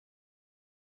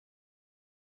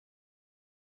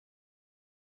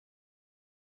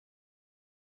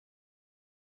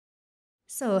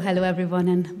So, hello everyone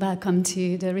and welcome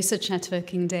to the Research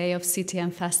Networking Day of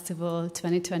CTM Festival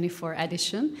 2024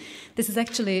 edition. This is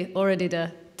actually already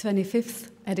the 25th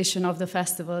edition of the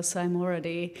festival, so I'm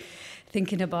already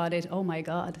thinking about it. Oh my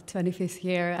God, 25th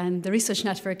year. And the Research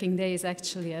Networking Day is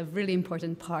actually a really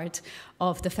important part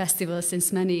of the festival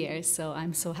since many years. So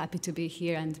I'm so happy to be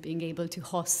here and being able to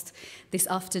host this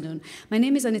afternoon. My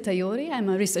name is Anita, Jóri. I'm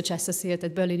a research associate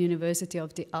at Berlin University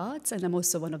of the Arts, and I'm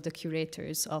also one of the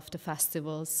curators of the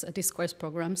festival's discourse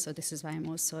program. So this is why I'm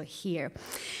also here.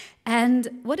 And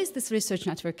what is this Research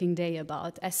Networking Day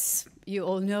about? As you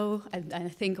all know, and I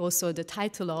think also the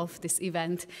title of this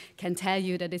event can tell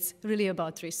you that it's really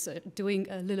about research, doing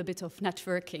a little bit of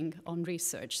networking on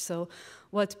research. So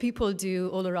what people do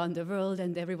all around the world,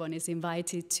 and everyone is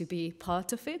invited to be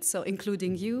part of it, so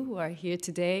including you who are here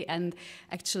today. And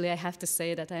actually, I have to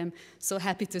say that I'm so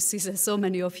happy to see that so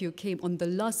many of you came on the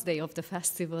last day of the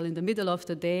festival, in the middle of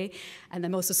the day, and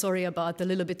I'm also sorry about the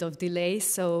little bit of delay,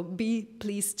 so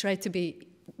please try to be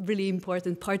really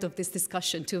important part of this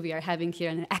discussion too. We are having here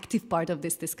an active part of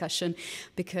this discussion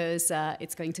because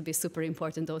it's going to be super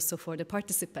important also for the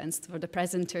participants, for the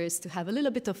presenters, to have a little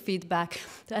bit of feedback,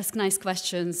 to ask nice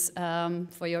questions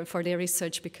for their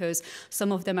research, because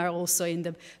some of them are also in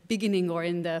the beginning or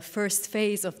in the first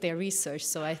phase of their research.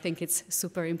 So I think it's a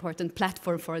super important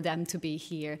platform for them to be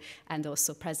here and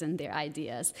also present their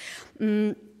ideas.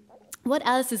 What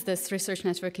else is this Research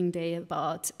Networking Day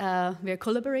about? We're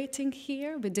collaborating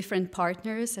here with different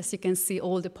partners. As you can see,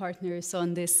 all the partners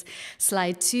on this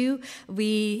slide too.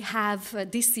 We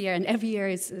have this year, and every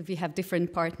year we have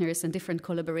different partners and different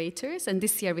collaborators. And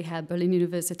this year we have Berlin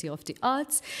University of the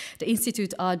Arts, the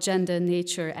Institute Art, Gender,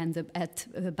 Nature, and at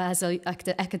Basel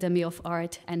Academy of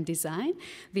Art and Design.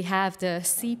 We have the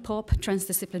CPOP,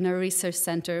 Transdisciplinary Research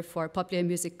Center for Popular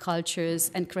Music Cultures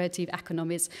and Creative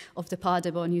Economies of the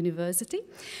Paderborn University.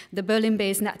 The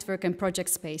Berlin-based network and project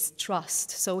space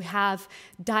Trust. So we have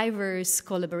diverse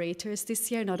collaborators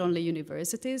this year, not only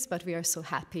universities, but we are so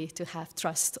happy to have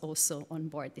Trust also on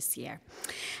board this year.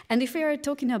 And if we are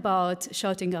talking about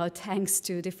shouting out thanks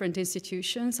to different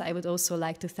institutions, I would also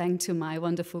like to thank to my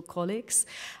wonderful colleagues,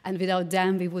 and without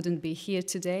them we wouldn't be here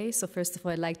today. So first of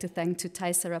all, I'd like to thank to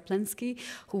Thijs Raplensky,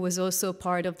 who was also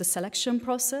part of the selection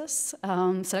process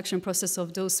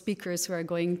of those speakers who are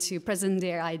going to present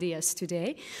their ideas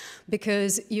today,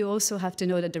 because you also have to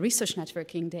know that the Research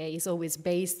Networking Day is always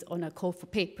based on a call for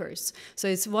papers. So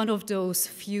it's one of those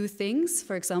few things,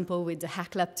 for example, with the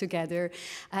Hack Lab together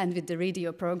and with the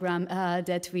radio program,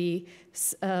 that we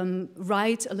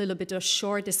write a little bit of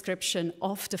short description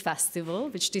of the festival,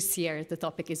 which this year the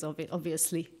topic is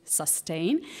obviously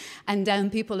sustain. And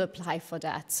then people apply for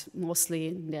that, mostly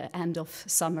in the end of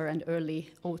summer and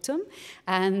early autumn.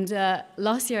 And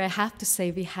last year, I have to say,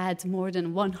 we had more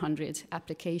than 100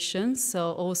 applications.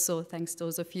 So also thanks to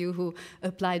those of you who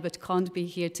applied but can't be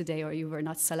here today or you were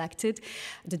not selected.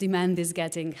 The demand is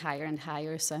getting higher and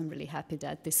higher. So I'm really happy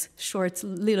that this short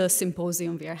little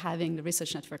symposium we are having, the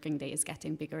Research Networking Day, is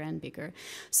getting bigger and bigger.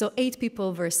 So 8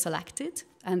 people were selected.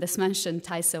 And as mentioned,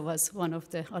 Thijs was one of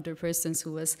the other persons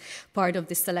who was part of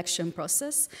this selection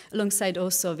process, alongside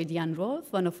also with Jan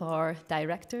Rolf, one of our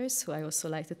directors, who I also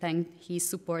like to thank his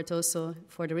support also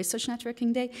for the Research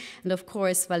Networking Day. And of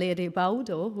course, Valerie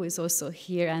Baudo, who is also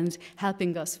here and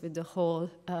helping us with the whole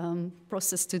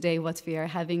process today, what we are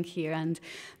having here, and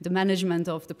the management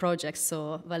of the project.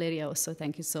 So Valeria, also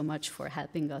thank you so much for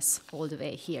helping us all the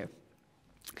way here.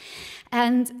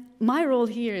 And my role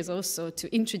here is also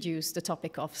to introduce the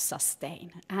topic of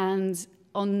sustain. And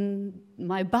on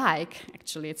my bike,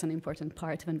 actually it's an important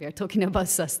part when we are talking about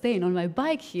sustain, on my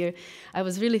bike here, I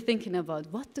was really thinking about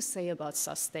what to say about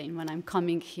sustain when I'm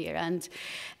coming here, and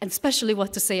especially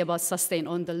what to say about sustain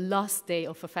on the last day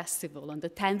of a festival, on the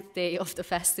 10th day of the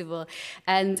festival.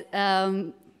 And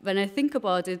when I think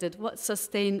about it, that what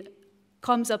sustain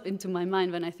comes up into my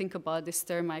mind when I think about this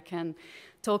term, I can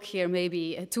talk here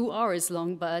maybe 2 hours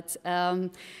long, but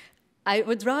I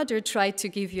would rather try to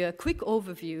give you a quick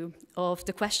overview of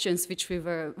the questions which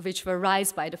were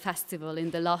raised by the festival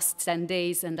in the last 10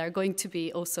 days and are going to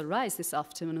be also raised this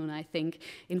afternoon, I think,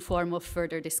 in form of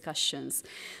further discussions.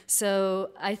 So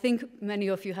I think many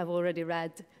of you have already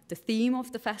read the theme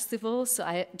of the festival, so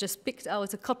I just picked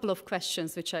out a couple of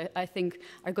questions which I think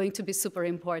are going to be super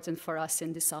important for us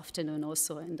in this afternoon,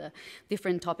 also in the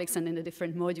different topics and in the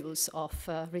different modules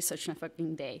of Research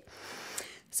Networking Day.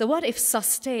 So what if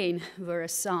sustain were a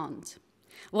sound?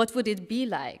 What would it be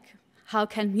like? How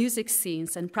can music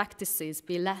scenes and practices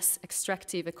be less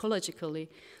extractive ecologically,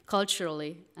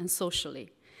 culturally, and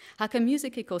socially? How can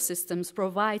music ecosystems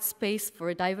provide space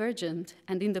for divergent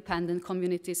and independent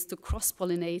communities to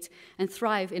cross-pollinate and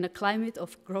thrive in a climate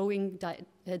of growing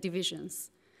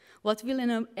divisions? What will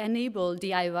enable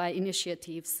DIY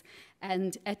initiatives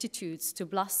and attitudes to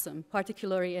blossom,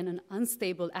 particularly in an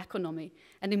unstable economy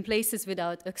and in places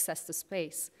without access to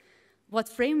space? What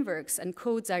frameworks and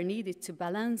codes are needed to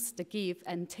balance the give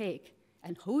and take?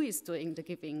 And who is doing the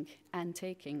giving and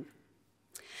taking?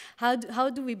 How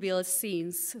do we build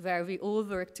scenes where we all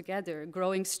work together,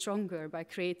 growing stronger by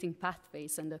creating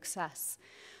pathways and access?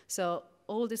 So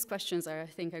all these questions I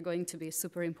think are going to be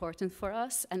super important for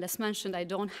us. And as mentioned, I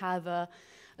don't have a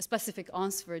specific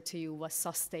answer to you what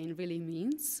sustain really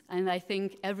means. And I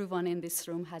think everyone in this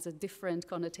room has a different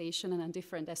connotation and a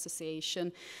different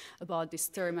association about this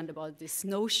term and about this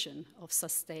notion of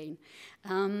sustain.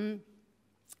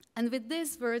 And with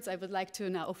these words, I would like to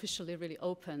now officially really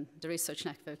open the Research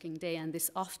Networking Day and this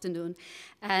afternoon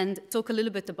and talk a little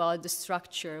bit about the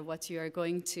structure, what you are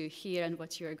going to hear and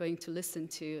what you are going to listen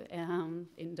to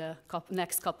in the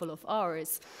next couple of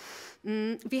hours.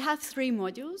 We have 3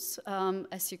 modules,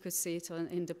 as you could see it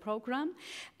in the program,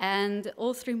 and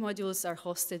all 3 modules are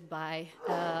hosted by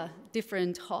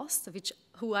different hosts,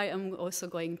 who I am also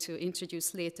going to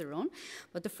introduce later on.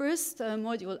 But the first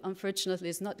module, unfortunately,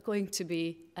 is not going to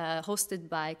be hosted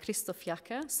by Christoph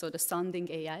Jacke, so the sounding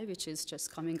AI, which is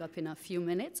just coming up in a few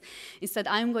minutes. Instead,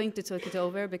 I'm going to take it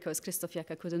over because Christoph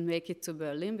Jacke couldn't make it to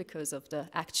Berlin because of the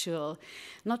actual,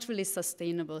 not really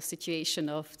sustainable situation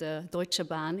of the Deutsche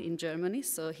Bahn in Germany,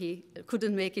 so he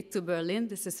couldn't make it to Berlin.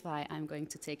 This is why I'm going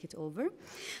to take it over.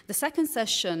 The second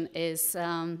session is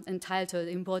entitled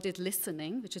Embodied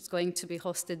Listening, which is going to be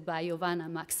hosted by Jovana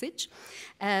Maksic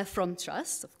from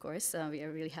Trust, of course. We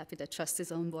are really happy that Trust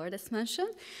is on board, as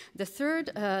mentioned. The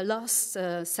third, last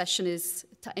session is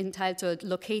entitled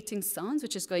Locating Sounds,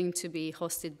 which is going to be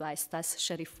hosted by Stas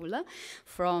Sherifullah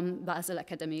from Basel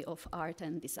Academy of Art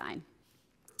and Design.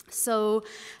 So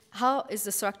how is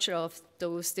the structure of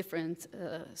those different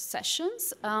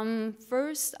sessions?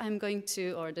 First, I'm going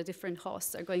to, or the different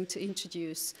hosts are going to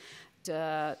introduce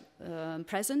the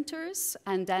presenters,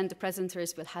 and then the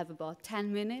presenters will have about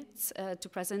 10 minutes to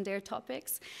present their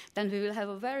topics. Then we will have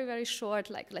a very, very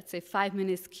short, like let's say 5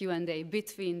 minutes Q&A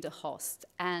between the host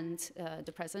and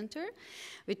the presenter,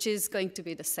 which is going to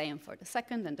be the same for the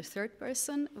second and the third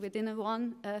person within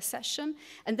one session.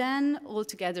 And then all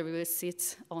together we will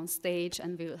sit on stage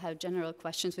and we will have general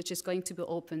questions, which is going to be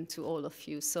open to all of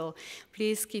you. So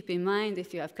please keep in mind,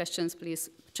 if you have questions, please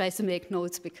try to make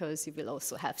notes because you will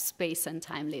also have space and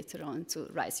time later on to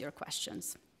raise your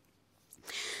questions.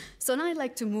 So now I'd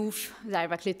like to move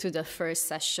directly to the first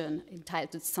session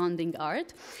entitled Sounding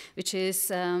Art, which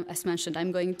is, as mentioned,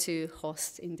 I'm going to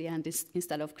host in the end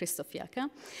instead of Christoph Jacke.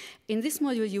 In this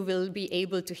module, you will be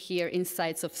able to hear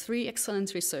insights of 3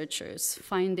 excellent researchers,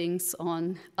 findings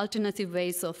on alternative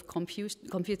ways of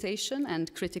computation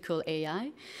and critical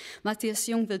AI. Matthias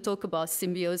Jung will talk about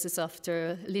symbiosis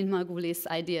after Lynn Margulies'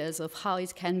 ideas of how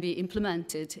it can be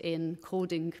implemented in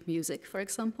coding music, for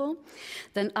example.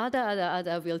 Then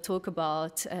Ada will talk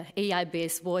about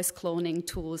AI-based voice cloning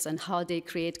tools and how they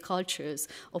create cultures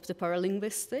of the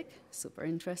Paralinguistic, super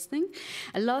interesting.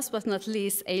 And last but not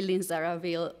least, Aline Zara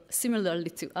will, similarly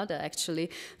to Ada actually,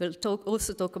 will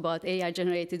also talk about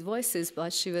AI-generated voices,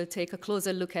 but she will take a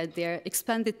closer look at their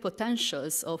expanded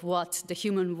potentials of what the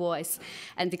human voice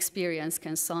and experience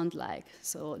can sound like,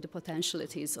 so the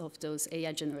potentialities of those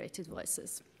AI-generated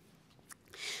voices.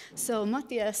 So,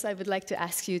 Matthias, I would like to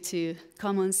ask you to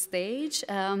come on stage.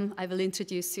 I will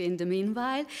introduce you in the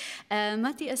meanwhile.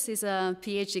 Matthias is a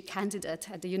PhD candidate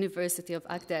at the University of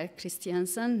Agder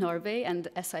Kristiansand, Norway, and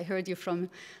as I heard you from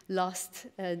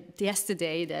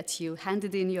yesterday that you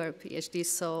handed in your PhD,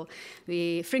 so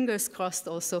we fingers crossed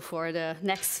also for the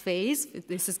next phase.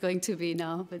 This is going to be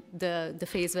now the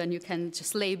phase when you can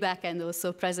just lay back and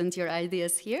also present your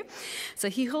ideas here. So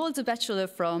he holds a bachelor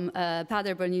from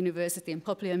Paderborn University in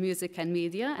Popular Music and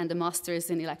Media and a master's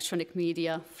in Electronic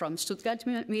Media from Stuttgart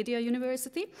Media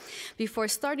University. Before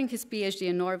starting his PhD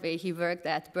in Norway, he worked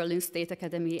at Berlin State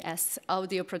Academy as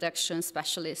audio production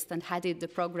specialist and headed the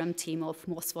program team of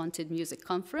Most Wanted Music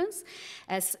Conference.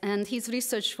 And his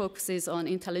research focuses on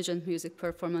intelligent music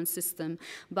performance system,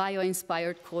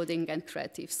 bio-inspired coding, and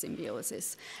creative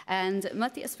symbiosis. And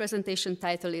Matthias' presentation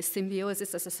title is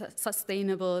Symbiosis as a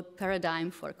Sustainable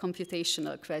Paradigm for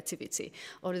Computational Creativity.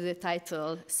 Already the title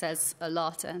says a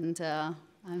lot, and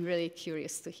I'm really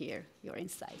curious to hear your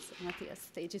insights. Matthias, the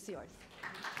stage is yours.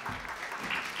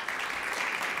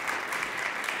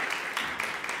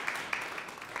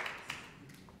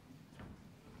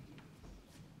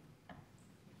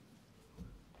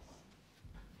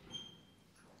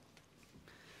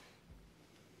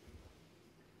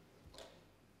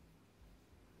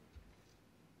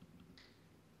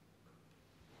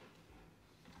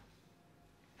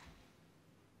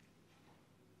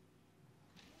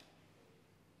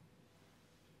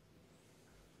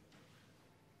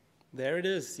 There it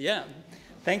is, yeah.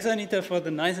 Thanks, Anita, for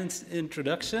the nice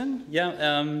introduction.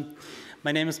 Yeah,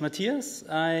 my name is Matthias.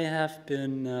 I have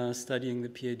been studying the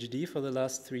PhD for the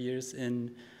last 3 years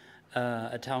in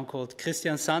a town called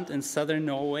Kristiansand in southern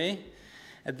Norway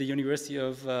at the University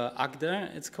of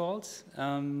Agder, it's called.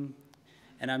 And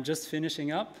I'm just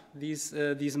finishing up these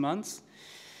months.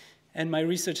 And my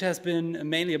research has been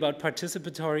mainly about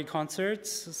participatory concerts.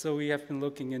 So we have been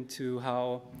looking into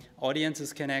how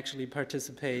audiences can actually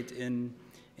participate in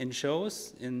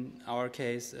shows, in our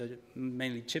case,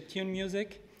 mainly chiptune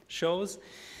music shows.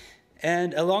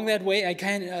 And along that way, I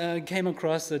came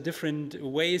across different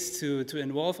ways to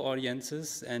involve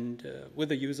audiences and with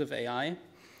the use of AI.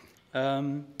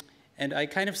 And I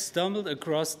kind of stumbled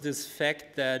across this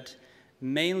fact that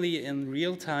mainly in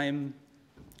real-time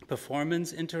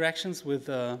performance interactions with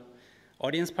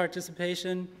audience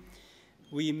participation,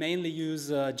 we mainly use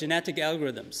genetic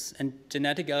algorithms. And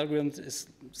genetic algorithms is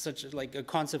such like a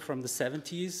concept from the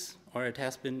 70s, or it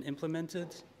has been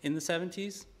implemented in the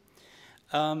 70s.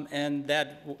 And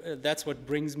that's what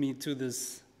brings me to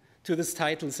this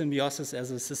title, Symbiosis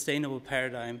as a Sustainable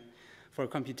Paradigm for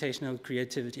Computational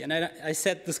Creativity. And I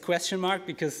set this question mark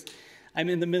because I'm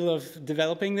in the middle of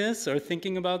developing this or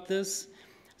thinking about this.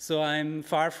 So I'm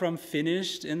far from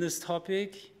finished in this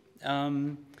topic,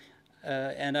 and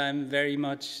I'm very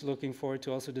much looking forward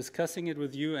to also discussing it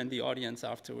with you and the audience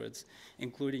afterwards,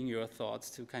 including your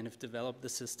thoughts to kind of develop the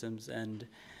systems and,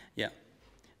 yeah,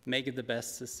 make it the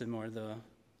best system or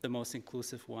the most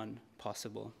inclusive one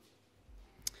possible.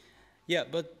 Yeah,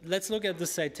 but let's look at the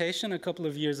citation. A couple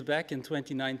of years back in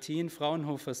 2019,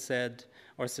 Fraunhofer said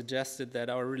or suggested that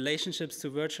our relationships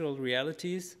to virtual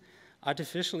realities,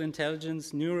 artificial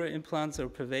intelligence, neuroimplants are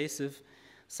pervasive.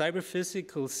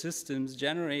 Cyberphysical systems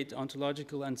generate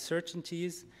ontological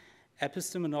uncertainties,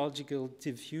 epistemological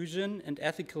diffusion, and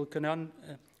ethical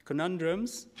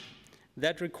conundrums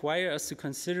that require us to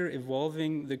consider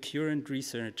evolving the current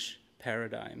research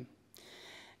paradigm.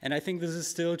 And I think this is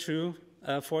still true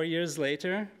 4 years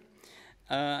later.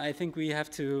 I think we have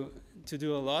to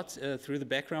do a lot through the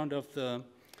background of the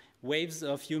waves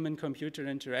of human-computer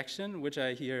interaction, which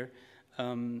I here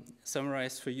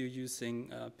summarized for you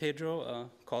using Pedro, a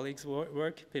colleague's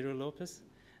work, Pedro Lopez.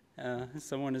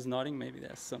 Someone is nodding, maybe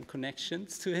there's some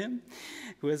connections to him,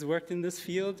 who has worked in this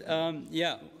field.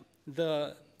 Yeah,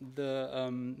 the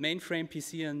mainframe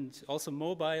PC and also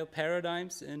mobile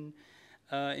paradigms in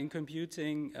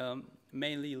computing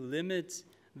mainly limit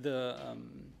the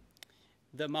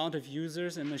amount of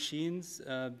users and machines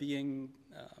being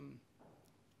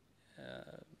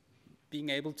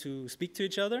able to speak to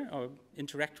each other or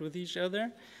interact with each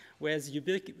other, whereas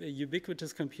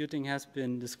ubiquitous computing has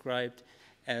been described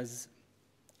as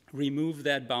remove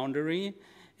that boundary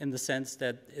in the sense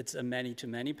that it's a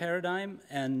many-to-many paradigm,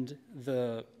 and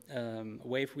the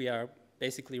wave we are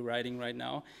basically riding right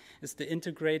now is the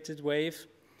integrated wave,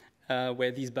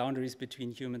 where these boundaries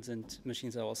between humans and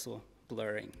machines are also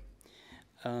blurring.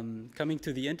 Coming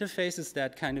to the interfaces,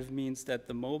 that kind of means that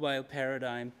the mobile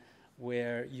paradigm,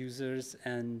 where users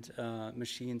and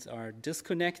machines are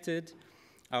disconnected,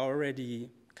 are already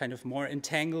kind of more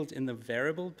entangled in the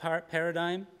variable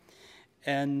paradigm,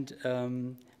 and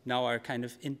now are kind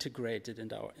of integrated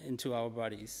into our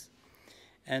bodies.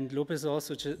 And Lopez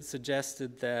also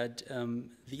suggested that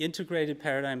the integrated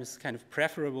paradigm is kind of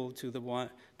preferable to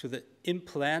the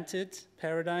implanted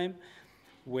paradigm,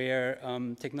 where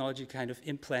technology kind of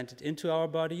implanted into our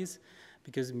bodies,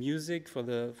 because music, for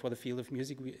the field of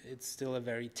music, it's still a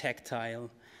very tactile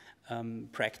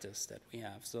practice that we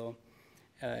have. So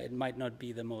it might not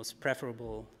be the most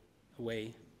preferable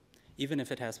way, even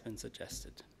if it has been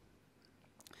suggested.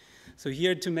 So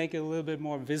here, to make it a little bit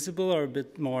more visible or a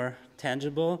bit more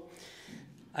tangible,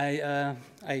 I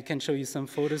can show you some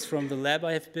photos from the lab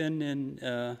I've been in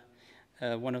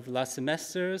one of the last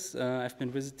semesters. I've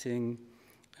been visiting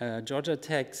Georgia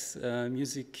Tech's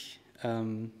music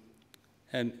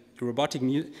and robotic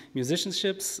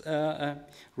musicianship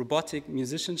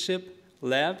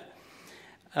lab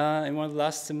in one of the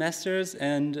last semesters,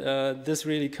 and this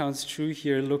really counts true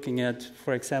here, looking at,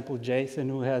 for example, Jason,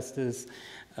 who has this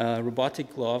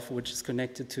robotic glove which is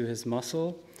connected to his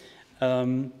muscle,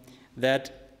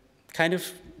 that kind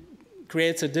of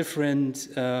creates a different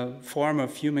form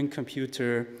of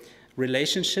human-computer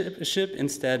relationship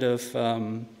instead of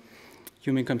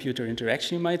human-computer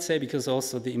interaction, you might say, because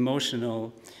also the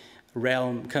emotional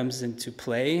realm comes into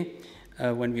play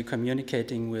when we're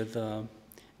communicating with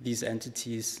these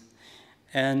entities.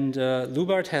 And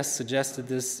Lubart has suggested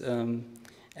this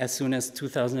as soon as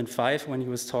 2005 when he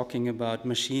was talking about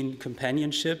machine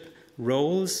companionship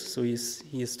roles. So he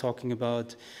is talking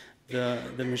about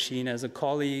the machine as a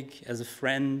colleague, as a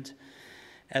friend,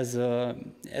 as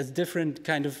different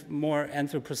kind of more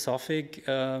anthroposophic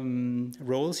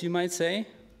roles, you might say,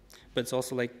 but it's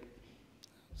also like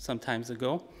sometimes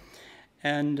ago.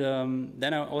 And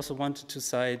then I also wanted to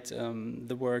cite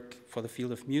the work for the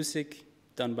field of music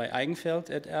done by Eigenfeld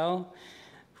et al.,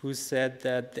 who said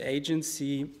that the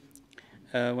agency,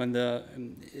 when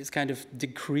is kind of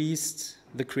decreased,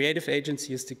 the creative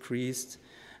agency is decreased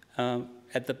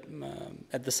at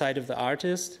the side of the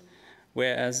artist,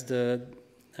 whereas the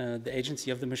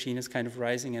agency of the machine is kind of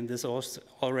rising, and this also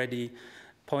already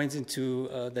points into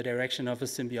the direction of a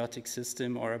symbiotic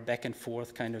system or a back and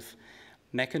forth kind of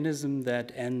mechanism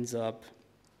that ends up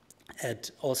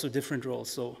at also different roles,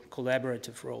 so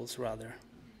collaborative roles rather.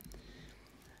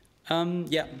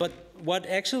 Yeah, but what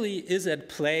actually is at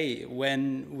play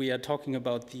when we are talking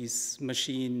about these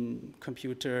machine,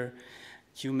 computer,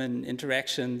 human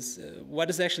interactions, what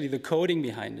is actually the coding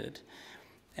behind it?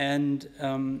 And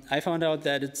I found out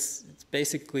that it's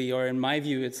basically, or in my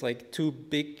view, it's like two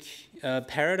big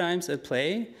paradigms at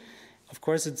play. Of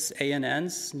course, it's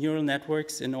ANNs, neural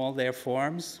networks in all their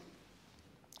forms,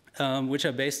 which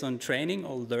are based on training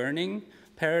or learning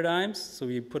paradigms. So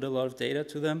we put a lot of data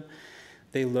to them.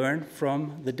 They learn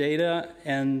from the data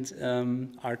and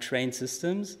are trained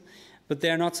systems, but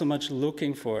they're not so much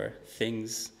looking for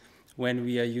things when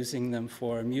we are using them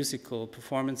for musical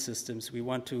performance systems. We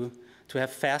want to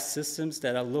have fast systems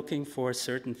that are looking for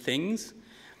certain things.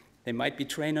 They might be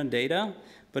trained on data,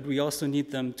 but we also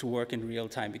need them to work in real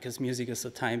time because music is a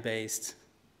time-based,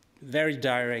 very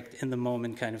direct, in the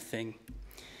moment kind of thing.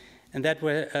 And that's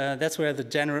where the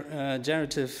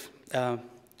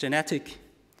genetic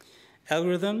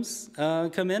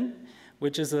algorithms come in,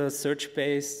 which is a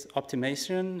search-based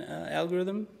optimization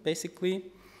algorithm, basically,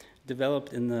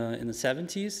 developed in the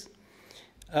 70s.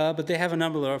 But they have a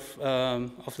number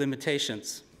of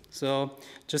limitations. So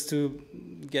just to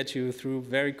get you through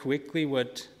very quickly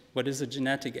what is a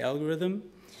genetic algorithm,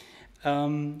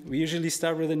 we usually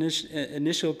start with an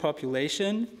initial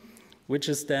population, which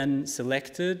is then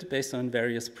selected based on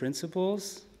various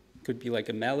principles. It could be like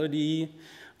a melody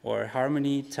or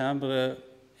harmony, timbre,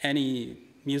 any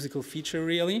musical feature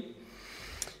really.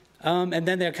 And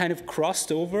then they're kind of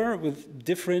crossed over with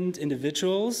different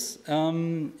individuals,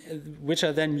 which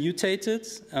are then mutated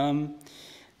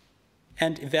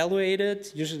and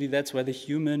evaluated. Usually that's where the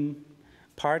human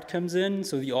part comes in.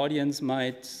 So the audience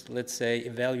might, let's say,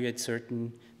 evaluate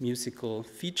certain musical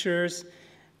features,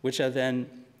 which are then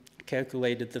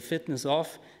calculated the fitness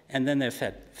of, and then they're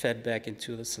fed back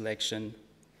into the selection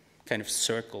kind of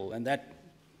circle. And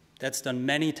that's done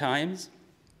many times.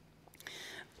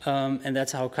 And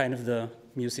that's how kind of the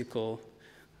musical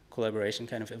collaboration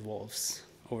kind of evolves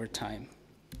over time.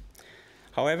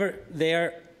 However, they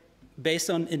are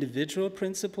based on individual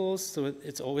principles, so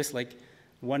it's always like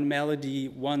one melody,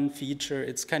 one feature.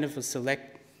 It's kind of a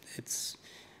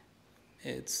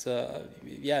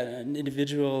an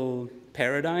individual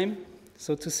paradigm,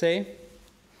 so to say.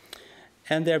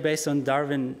 And they're based on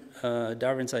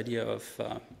Darwin's idea of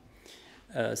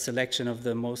selection of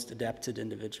the most adapted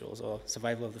individuals, or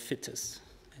survival of the fittest,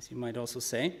 as you might also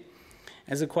say,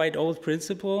 as a quite old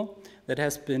principle that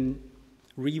has been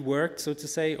reworked, so to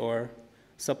say, or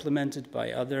supplemented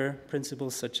by other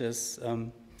principles, such as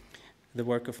the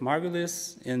work of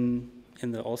Margulis in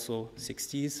the also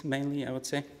 60s, mainly, I would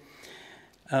say,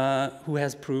 who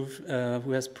has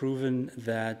proven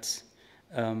that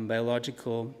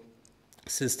biological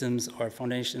systems or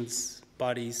foundations,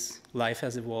 bodies, life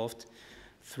has evolved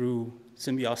through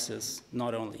symbiosis,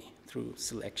 not only through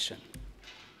selection.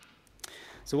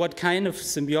 So what kind of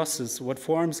symbiosis, what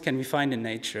forms can we find in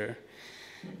nature?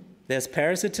 There's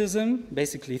parasitism,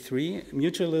 basically three: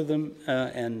 mutualism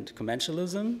and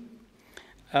commensalism.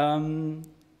 I'm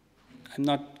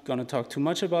not going to talk too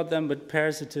much about them, but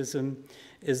parasitism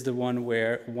is the one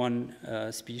where one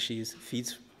species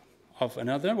feeds off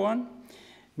another one.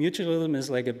 Mutualism is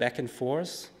like a back and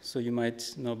forth, so you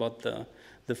might know about the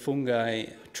fungi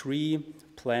tree,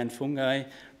 plant-fungi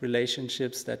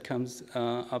relationships that comes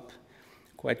up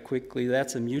quite quickly.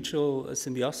 That's a mutual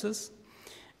symbiosis.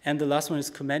 And the last one is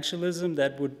commensalism.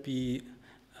 That would be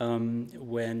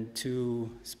when two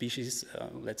species,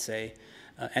 let's say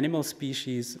animal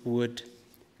species, would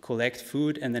collect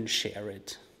food and then share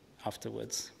it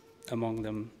afterwards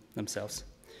among themselves.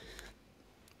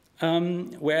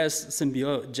 Whereas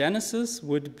symbiogenesis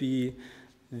would be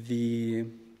the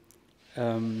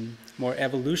more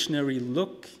evolutionary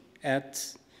look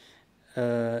at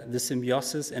the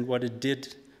symbiosis and what it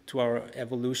did to our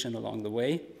evolution along the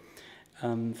way.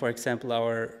 For example,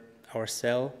 our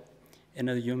cell in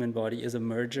a human body is a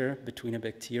merger between a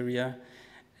bacteria,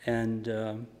 and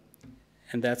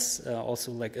that's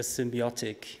also like a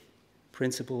symbiotic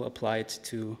principle applied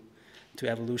to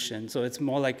evolution. So it's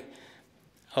more like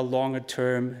a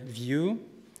longer-term view,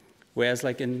 whereas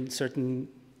like in certain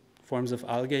forms of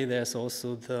algae, there's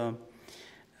also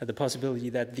the possibility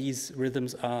that these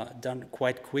rhythms are done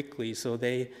quite quickly, so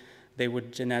they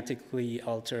would genetically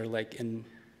alter like in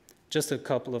just a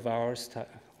couple of hours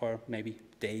or maybe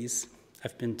days.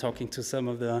 I've been talking to some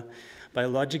of the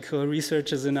biological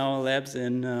researchers in our labs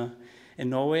in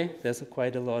Norway. There's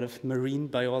quite a lot of marine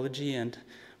biology, and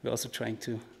we're also trying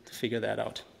to figure that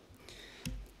out.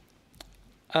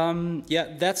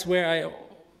 Yeah, that's where I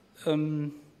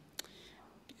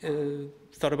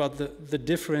thought about the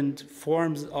different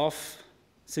forms of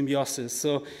symbiosis.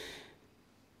 So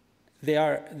they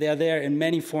are there in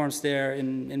many forms. They're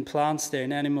in plants, they're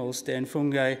in animals, they're in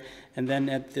fungi, and then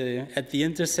at the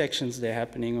intersections they're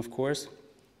happening, of course.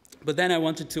 But then I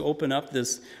wanted to open up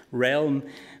this realm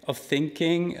of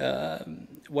thinking.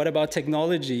 What about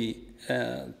technology,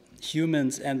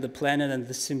 humans and the planet, and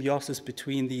the symbiosis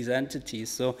between these entities?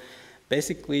 So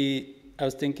basically, I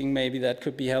was thinking maybe that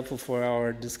could be helpful for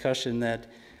our discussion, that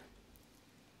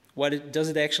does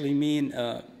it actually mean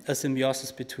a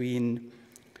symbiosis between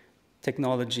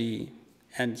technology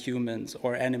and humans,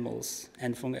 or animals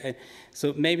and fungi?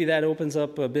 So maybe that opens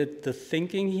up a bit the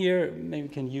thinking here. Maybe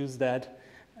we can use that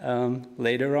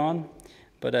later on,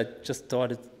 but I just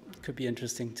thought it could be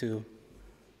interesting to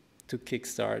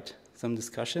kickstart some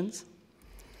discussions.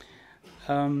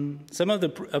 Some of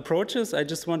the approaches, I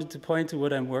just wanted to point to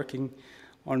what I'm working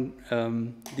on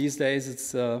these days.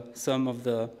 It's some of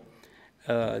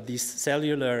these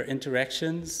cellular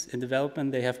interactions in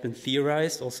development. They have been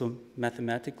theorized also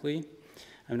mathematically.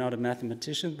 I'm not a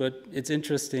mathematician, but it's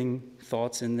interesting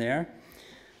thoughts in there.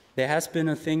 There has been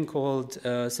a thing called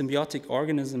symbiotic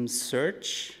organism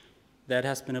search that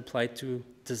has been applied to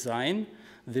design,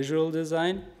 visual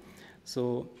design.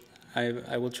 So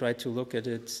I will try to look at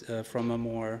it from a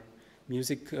more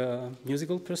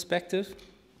musical perspective.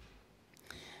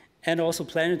 And also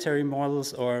planetary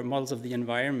models, or models of the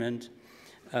environment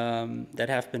that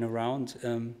have been around,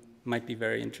 might be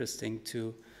very interesting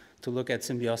to look at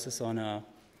symbiosis on a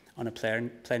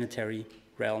planetary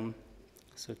realm,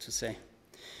 so to say.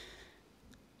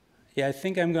 Yeah, I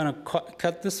think I'm going to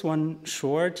cut this one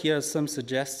short. Here are some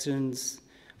suggestions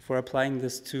for applying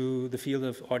this to the field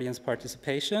of audience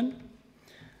participation.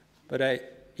 But I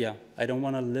don't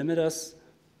want to limit us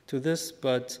to this,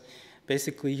 but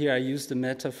basically here I use the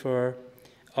metaphor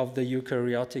of the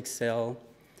eukaryotic cell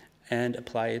and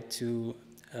apply it to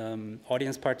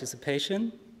audience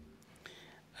participation.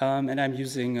 And I'm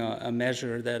using a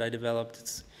measure that I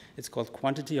developed. It's called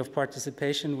quantity of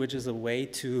participation, which is a way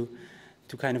to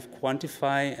kind of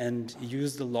quantify and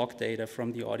use the log data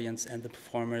from the audience and the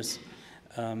performers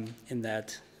in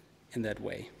that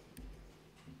way.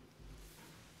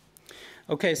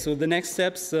 Okay, so the next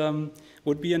steps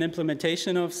would be an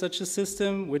implementation of such a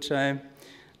system, which I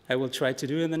will try to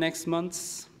do in the next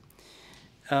months.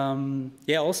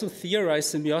 Also theorize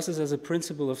symbiosis as a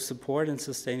principle of support and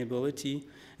sustainability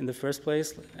in the first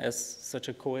place, as such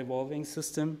a co-evolving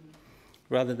system,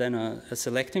 rather than a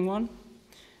selecting one.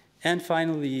 And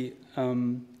finally,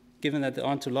 given that the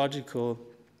ontological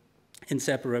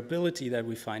inseparability that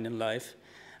we find in life,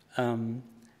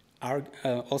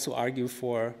 also argue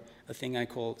for a thing I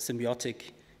call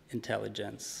symbiotic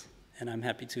intelligence. And I'm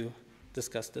happy to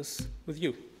discuss this with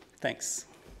you. Thanks.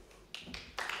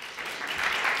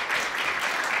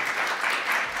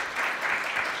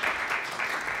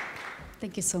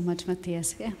 Thank you so much,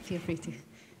 Matthias. Yeah, feel free to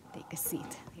take a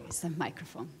seat. Here's the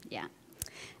microphone. Yeah.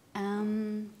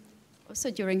 Also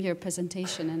during your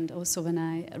presentation, and also when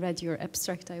I read your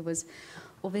abstract, I was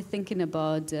always thinking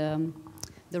about the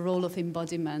role of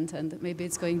embodiment, and maybe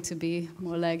it's going to be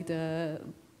more like the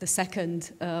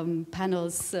second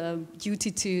panel's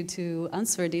duty to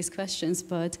answer these questions.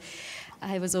 But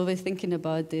I was always thinking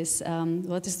about this: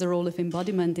 what is the role of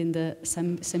embodiment in the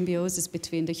symbiosis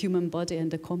between the human body and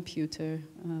the computer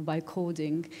by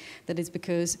coding? That is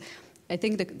because I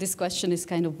think that this question is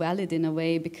kind of valid in a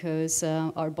way, because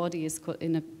our body is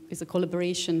a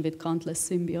collaboration with countless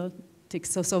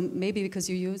symbiotics. So maybe because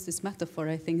you use this metaphor,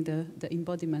 I think the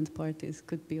embodiment part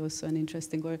could be also an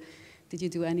interesting. Or did you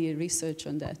do any research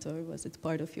on that, or was it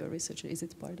part of your research? Is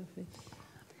it part of it?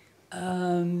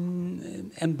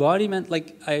 Embodiment,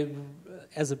 like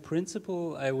as a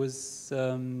principle, I was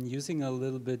using a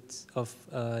little bit of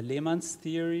Lehmann's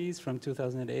theories from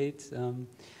 2008.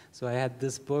 So I had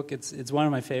this book. It's one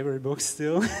of my favorite books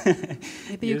still.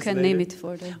 Maybe you can name it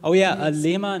for the. Oh yeah,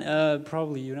 Lehmann.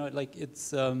 Probably, you know, like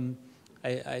it's.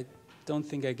 I don't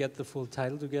think I get the full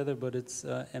title together, but it's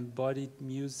Embodied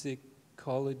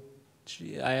Musicology.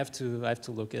 I have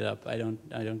to look it up. I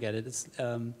don't get it. It's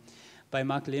by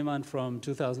Mark Lehmann from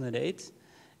 2008,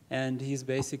 and he's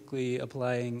basically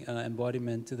applying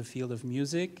embodiment to the field of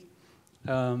music.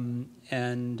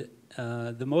 And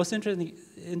the most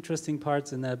interesting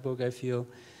parts in that book, I feel,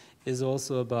 is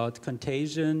also about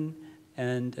contagion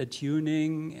and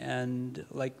attuning and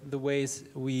like the ways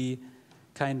we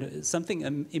kind of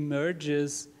something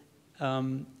emerges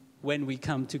when we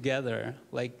come together.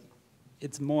 Like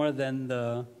it's more than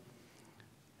the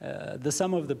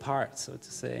sum of the parts, so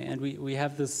to say. And we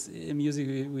have this in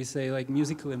music, we say like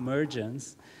musical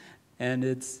emergence. And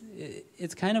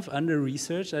it's kind of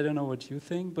under-researched. I don't know what you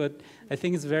think, but I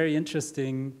think it's very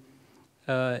interesting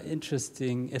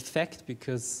effect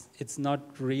because it's not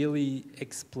really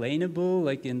explainable,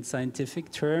 like in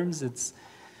scientific terms. It's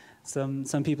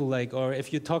some people like, or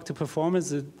if you talk to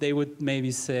performers, they would maybe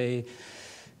say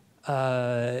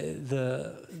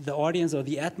the audience or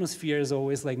the atmosphere is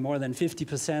always like more than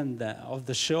 50% of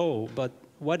the show. But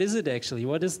what is it actually?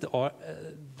 What is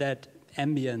that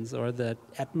ambience or that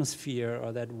atmosphere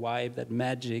or that vibe, that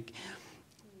magic?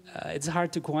 It's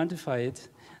hard to quantify it.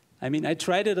 I mean, I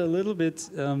tried it a little bit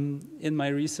in my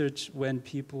research when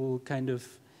people kind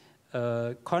of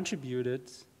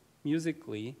contributed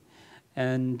musically,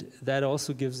 and that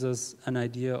also gives us an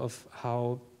idea of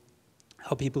how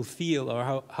people feel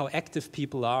or how active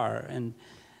people are. And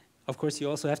of course, you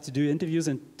also have to do interviews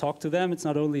and talk to them. It's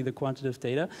not only the quantitative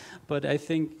data, but I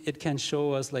think it can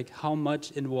show us like how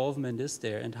much involvement is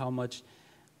there and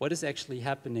what is actually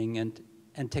happening.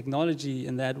 And technology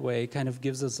in that way kind of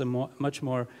gives us a much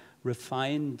more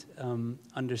refined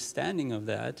understanding of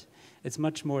that. It's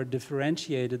much more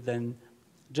differentiated than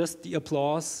just the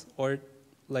applause or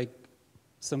like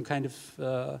some kind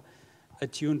of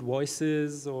attuned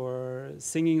voices or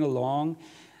singing along.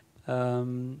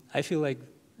 I feel like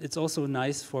it's also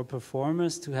nice for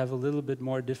performers to have a little bit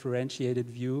more differentiated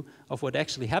view of what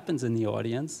actually happens in the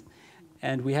audience.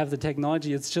 And we have the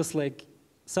technology. It's just like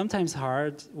sometimes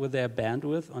hard with their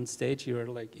bandwidth on stage. You're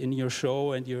like in your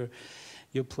show and you're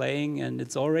playing, and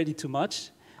it's already too much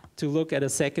to look at a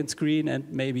second screen and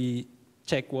maybe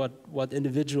check what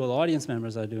individual audience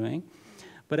members are doing.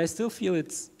 But I still feel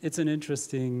it's an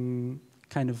interesting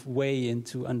kind of way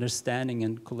into understanding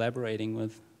and collaborating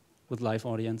with live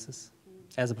audiences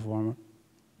as a performer.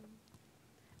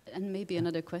 And maybe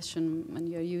another question, when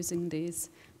you're using these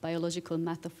biological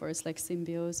metaphors like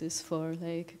symbiosis for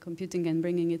like computing and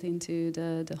bringing it into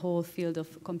the whole field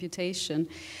of computation,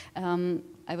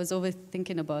 I was always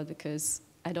thinking about, because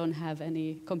I don't have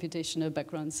any computational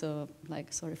background, so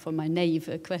like, sorry for my naive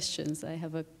questions. I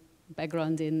have a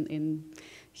background in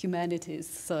humanities,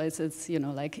 so it's you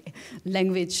know, like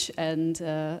language and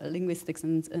linguistics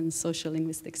and social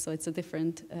linguistics, so it's a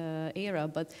different era.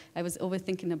 But I was always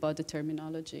thinking about the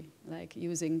terminology, like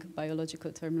using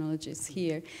biological terminologies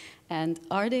here, and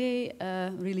are they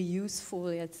really useful,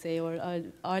 let's say, or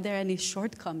are there any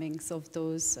shortcomings of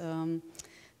those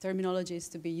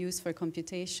terminologies to be used for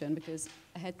computation? Because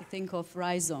I had to think of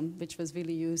rhizome, which was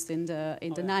really used in the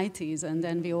 90s, and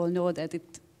then we all know that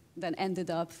it then ended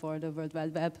up for the World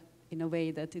Wide Web in a way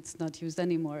that it's not used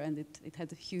anymore, and it had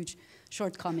huge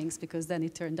shortcomings, because then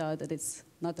it turned out that it's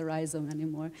not a rhizome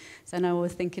anymore. So now I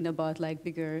was thinking about like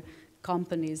bigger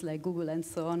companies like Google and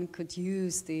so on could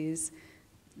use these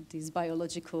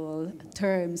biological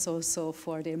terms also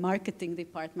for their marketing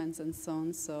departments and so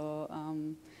on. So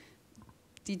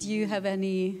did you have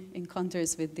any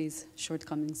encounters with these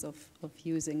shortcomings of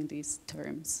using these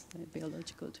terms,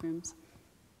 biological terms?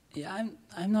 Yeah,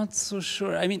 I'm not so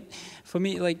sure. I mean, for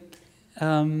me, like,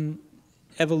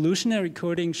 evolutionary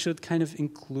coding should kind of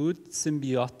include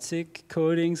symbiotic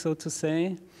coding, so to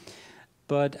say.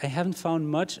 But I haven't found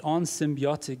much on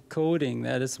symbiotic coding.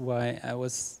 That is why I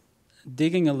was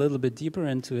digging a little bit deeper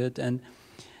into it. And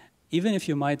even if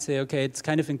you might say, okay, it's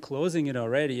kind of enclosing it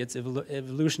already, it's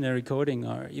evolutionary coding,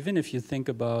 or even if you think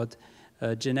about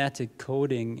genetic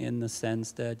coding in the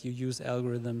sense that you use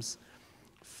algorithms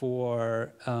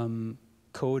for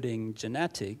coding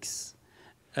genetics,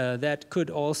 that could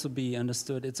also be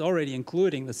understood. It's already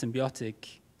including the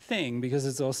symbiotic thing because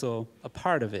it's also a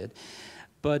part of it.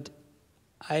 But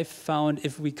I found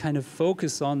if we kind of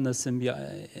focus on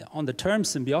the term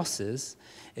symbiosis,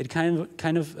 it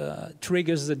kind of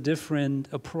triggers a different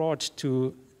approach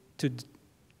to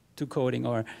coding,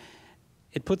 or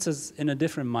it puts us in a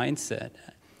different mindset.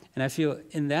 And I feel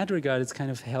in that regard, it's kind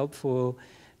of helpful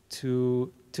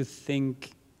to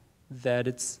think that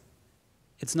it's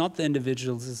not the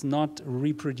individuals, it's not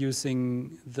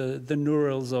reproducing the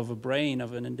neurals of a brain,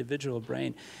 of an individual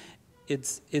brain.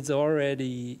 It's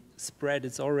already spread,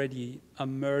 it's already a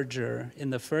merger in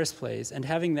the first place, and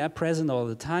having that present all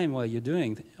the time while you're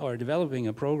doing or developing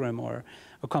a program or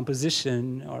a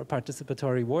composition or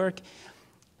participatory work,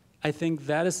 I think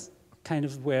that is kind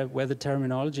of where the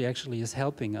terminology actually is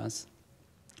helping us,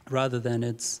 rather than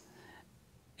it's,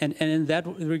 and in that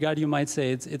regard you might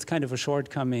say it's kind of a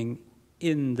shortcoming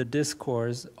in the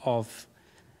discourse of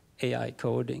AI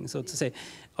coding, so to say.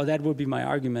 Oh, that would be my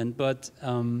argument, but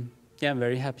yeah, I'm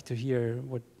very happy to hear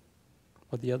what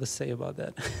the others say about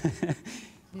that.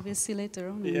 We will see later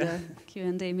on in the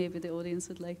Q&A, maybe the audience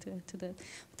would like to add to that.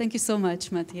 Thank you so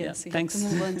much, Matthias. Yeah, thanks. We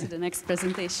have to move on to the next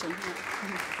presentation.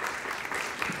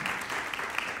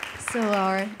 So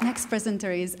our next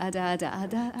presenter is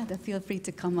Ada, feel free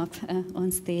to come up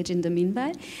on stage in the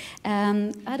meanwhile.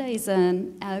 Ada is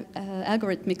an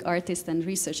algorithmic artist and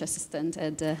research assistant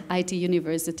at the IT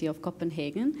University of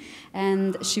Copenhagen.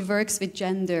 And she works with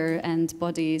gender and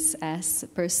bodies as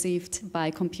perceived by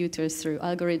computers through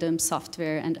algorithms,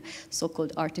 software, and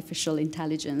so-called artificial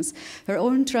intelligence. Her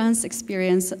own trans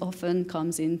experience often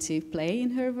comes into play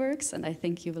in her works, and I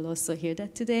think you will also hear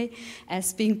that today,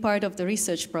 as being part of the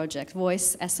research project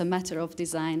Voice as a Matter of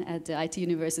Design at the IT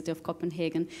University of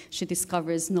Copenhagen. She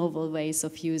discovers novel ways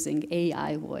of using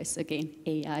AI voice, again,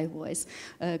 AI voice,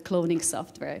 cloning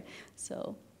software.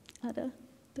 So, Ada,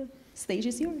 the stage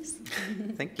is yours.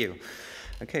 Thank you.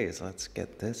 Okay, so let's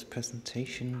get this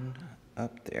presentation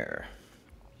up there.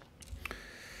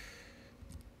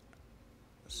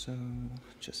 So,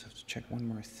 just have to check one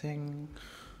more thing.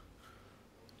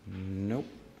 Nope.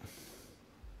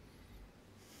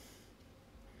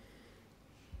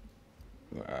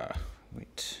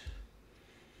 Wait.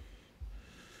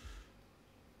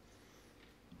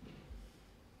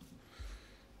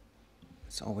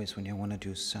 It's always when you want to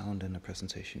do sound in a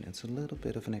presentation, it's a little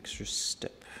bit of an extra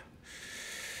step.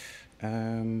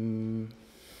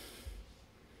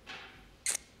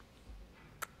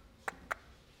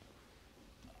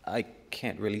 I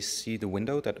can't really see the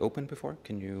window that opened before.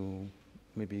 Can you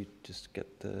maybe just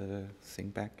get the thing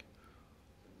back?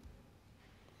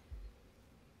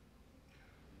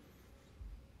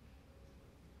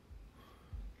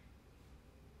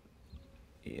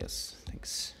 Yes,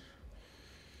 thanks.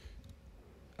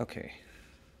 Okay.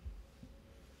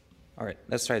 All right,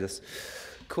 let's try this.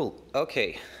 Cool.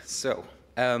 Okay, so,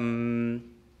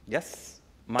 yes,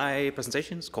 my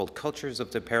presentation is called Cultures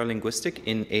of the Paralinguistic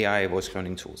in AI Voice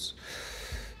Cloning Tools.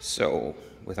 So,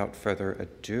 without further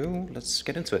ado, let's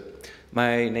get into it.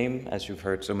 My name, as you've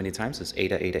heard so many times, is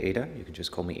Ada. You can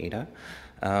just call me Ada.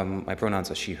 My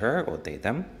pronouns are she, her, or they,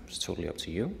 them. It's totally up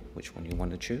to you which one you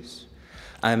want to choose.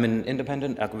 I'm an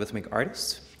independent algorithmic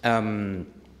artist, and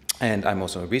I'm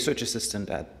also a research assistant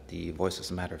at the Voice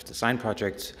as a Matter of Design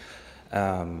project.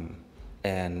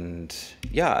 And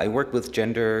yeah, I work with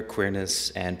gender,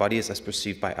 queerness, and bodies as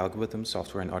perceived by algorithms,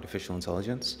 software, and artificial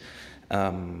intelligence.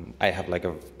 I have like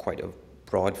quite a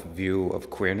broad view of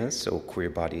queerness, so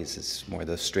queer bodies is more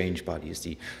the strange bodies,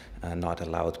 the not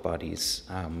allowed bodies,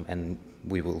 and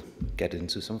we will get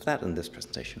into some of that in this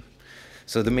presentation.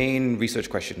 So the main research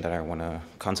question that I want to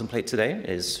contemplate today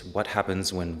is what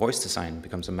happens when voice design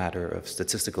becomes a matter of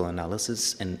statistical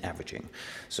analysis and averaging.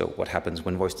 So what happens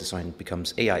when voice design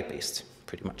becomes AI-based,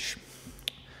 pretty much.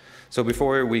 So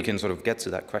before we can sort of get to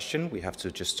that question, we have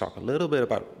to just talk a little bit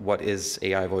about what is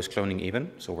AI voice cloning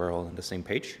even, so we're all on the same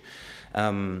page.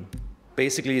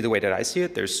 Basically, the way that I see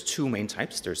it, there's two main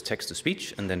types. There's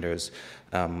text-to-speech, and then there's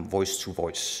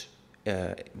voice-to-voice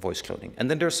voice cloning. And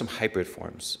then there's some hybrid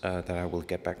forms that I will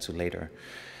get back to later.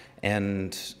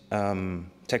 And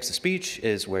text-to-speech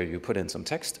is where you put in some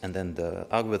text, and then the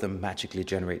algorithm magically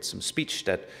generates some speech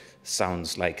that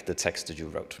sounds like the text that you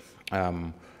wrote.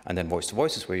 And then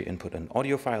voice-to-voice is where you input an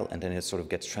audio file, and then it sort of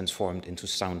gets transformed into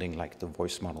sounding like the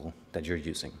voice model that you're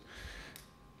using.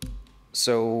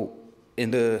 So in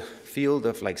the field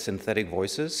of like synthetic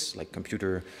voices, like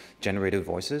computer-generated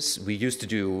voices, we used to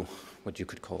do what you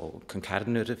could call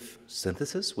concatenative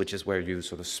synthesis, which is where you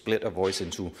sort of split a voice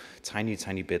into tiny,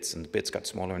 tiny bits, and the bits got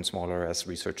smaller and smaller as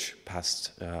research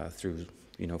passed through,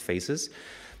 phases.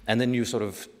 And then you sort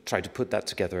of try to put that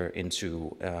together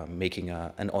into making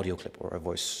an audio clip or a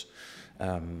voice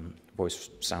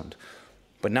sound.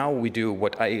 But now we do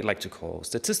what I like to call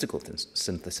statistical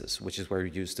synthesis, which is where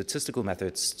you use statistical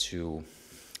methods to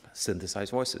synthesize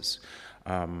voices.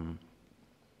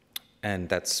 And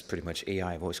that's pretty much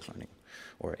AI voice cloning,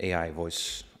 or AI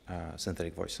voice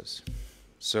synthetic voices.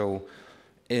 So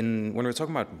when we're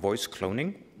talking about voice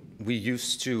cloning, we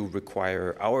used to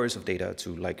require hours of data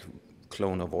to like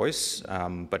clone a voice,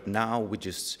 but now we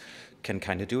just can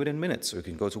kind of do it in minutes. So you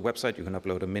can go to a website, you can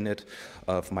upload a minute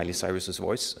of Miley Cyrus's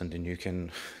voice, and then you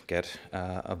can get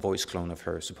a voice clone of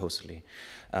her, supposedly.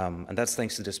 And that's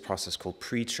thanks to this process called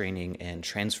pre-training and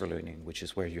transfer learning, which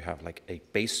is where you have like a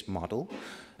base model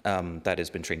that has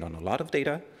been trained on a lot of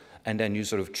data, and then you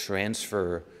sort of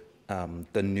transfer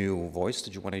the new voice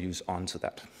that you want to use onto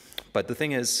that. But the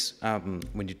thing is,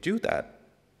 when you do that,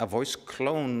 a voice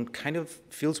clone kind of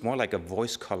feels more like a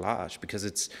voice collage, because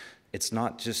it's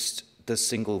not just the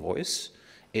single voice,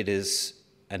 it is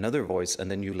another voice, and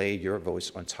then you lay your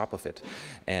voice on top of it.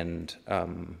 And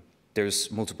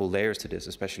there's multiple layers to this,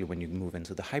 especially when you move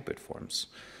into the hybrid forms.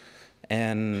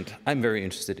 And I'm very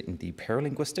interested in the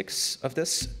paralinguistics of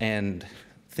this, and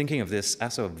thinking of this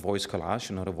as a voice collage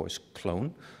and not a voice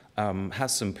clone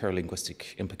has some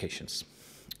paralinguistic implications.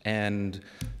 And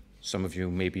some of you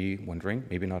may be wondering,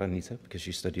 maybe not Anita, because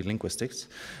you study linguistics,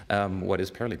 what is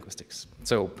paralinguistics?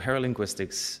 So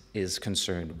paralinguistics is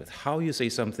concerned with how you say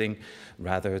something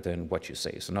rather than what you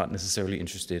say. So not necessarily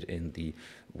interested in the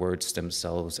words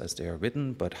themselves as they are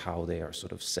written, but how they are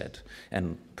sort of said,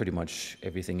 and pretty much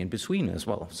everything in between as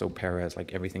well. So para is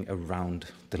like everything around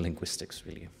the linguistics,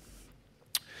 really.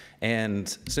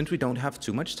 And since we don't have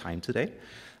too much time today,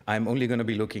 I'm only going to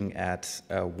be looking at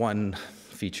one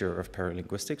feature of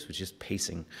paralinguistics, which is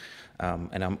pacing.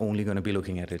 And I'm only going to be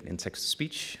looking at it in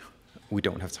text-to-speech. We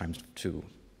don't have time to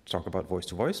talk about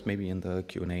voice-to-voice, maybe in the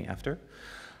Q&A after.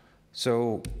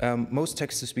 So most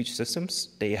text-to-speech systems,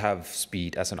 they have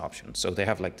speed as an option. So they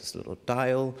have like this little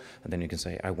dial, and then you can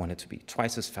say, I want it to be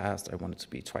twice as fast, I want it to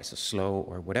be twice as slow,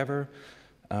 or whatever.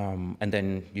 And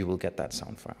then you will get that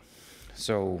sound file.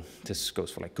 So this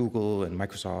goes for like Google and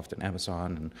Microsoft and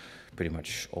Amazon and pretty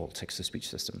much all text-to-speech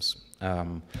systems.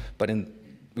 But in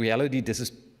reality, this is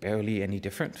barely any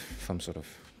different from sort of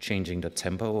changing the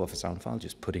tempo of a sound file,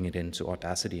 just putting it into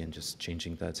Audacity and just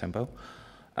changing the tempo.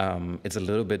 It's a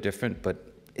little bit different,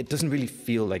 but it doesn't really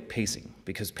feel like pacing,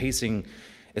 because pacing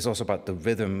is also about the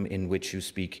rhythm in which you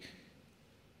speak.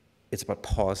 It's about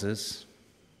pauses,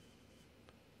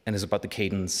 and it's about the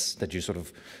cadence that you sort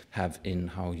of have in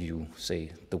how you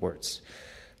say the words.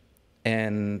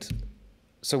 And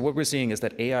so what we're seeing is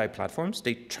that AI platforms,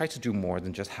 they try to do more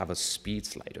than just have a speed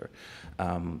slider,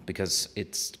 because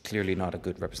it's clearly not a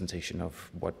good representation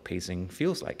of what pacing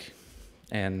feels like.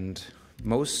 And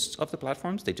most of the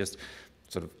platforms, they just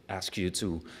sort of ask you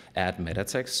to add meta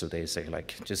text. So they say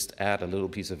like, just add a little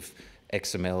piece of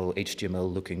XML,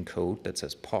 HTML looking code that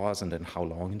says pause and then how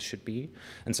long it should be.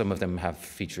 And some of them have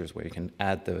features where you can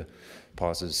add the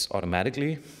pauses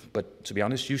automatically. But to be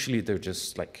honest, usually they're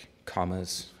just like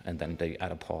commas and then they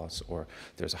add a pause, or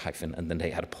there's a hyphen and then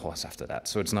they add a pause after that.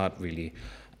 So it's not really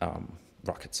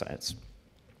rocket science.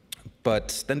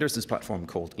 But then there's this platform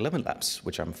called 11 Labs,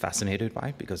 which I'm fascinated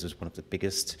by because it's one of the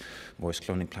biggest voice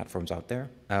cloning platforms out there.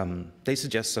 They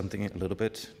suggest something a little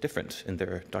bit different in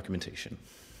their documentation.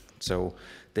 So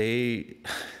they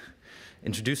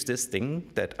introduced this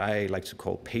thing that I like to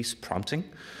call pace prompting.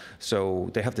 So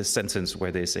they have this sentence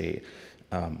where they say,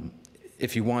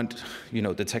 if you want,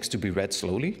 the text to be read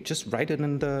slowly, just write it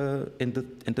in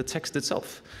the text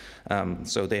itself.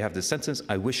 So they have this sentence: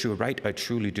 I wish you were right, I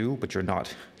truly do, but you're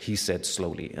not. He said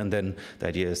slowly. And then the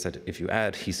idea is that if you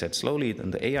add he said slowly, then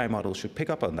the AI model should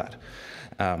pick up on that.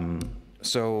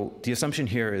 So the assumption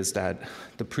here is that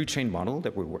the pre-trained model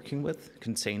that we're working with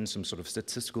contains some sort of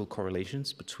statistical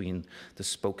correlations between the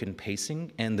spoken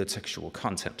pacing and the textual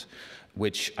content,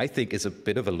 which I think is a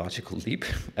bit of a logical leap.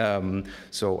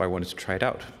 So I wanted to try it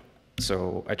out.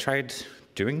 So I tried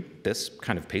doing this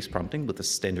kind of pace prompting with a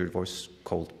standard voice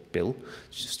called Bill.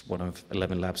 It's just one of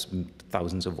 11 Labs'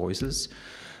 thousands of voices.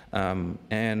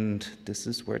 And this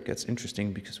is where it gets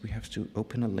interesting because we have to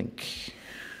open a link.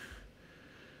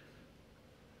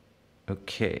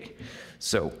 Okay,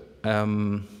 so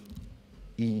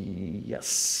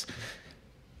yes.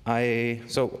 I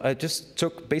just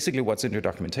took basically what's in your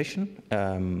documentation,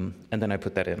 and then I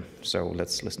put that in. So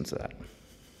let's listen to that.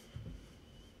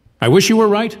 I wish you were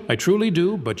right. I truly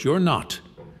do, but you're not,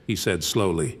 he said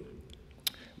slowly.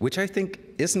 Which I think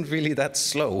isn't really that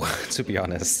slow, to be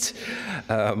honest.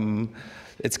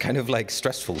 It's kind of like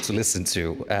stressful to listen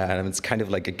to, and it's kind of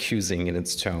like accusing in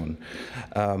its tone.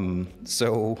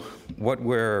 So what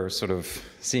we're sort of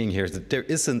seeing here is that there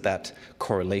isn't that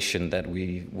correlation that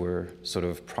we were sort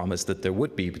of promised that there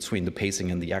would be between the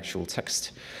pacing and the actual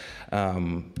text.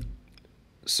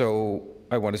 So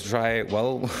I wanted to try,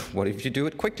 well, what if you do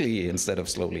it quickly instead of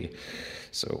slowly?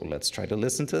 So let's try to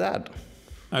listen to that.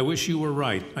 I wish you were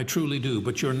right. I truly do,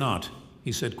 but you're not,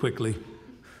 he said quickly.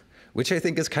 Which I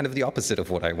think is kind of the opposite of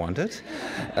what I wanted.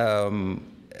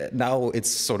 Now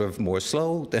it's sort of more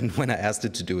slow than when I asked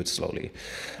it to do it slowly.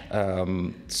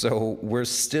 So we're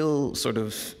still sort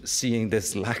of seeing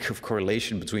this lack of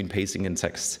correlation between pacing and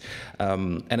text.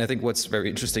 And I think what's very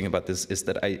interesting about this is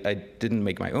that I didn't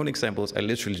make my own examples. I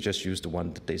literally just used the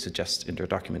one that they suggest in their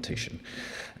documentation.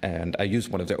 And I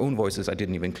used one of their own voices. I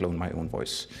didn't even clone my own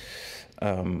voice.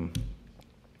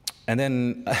 And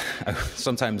then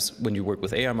sometimes when you work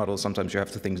with AI models, sometimes you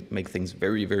have to make things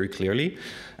very, very clearly.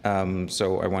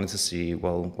 So I wanted to see,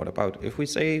 well, what about if we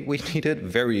say we need it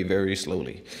very, very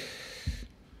slowly?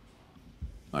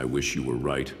 I wish you were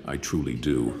right. I truly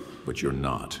do, but you're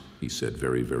not, he said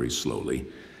very, very slowly.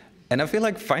 And I feel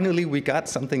like finally we got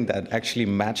something that actually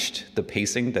matched the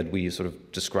pacing that we sort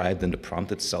of described in the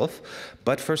prompt itself.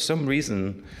 But for some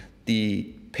reason,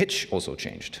 the pitch also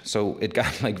changed. So it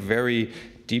got like very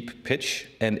deep pitch,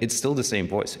 and it's still the same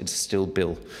voice. It's still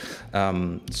Bill.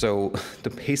 So the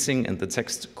pacing and the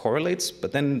text correlates,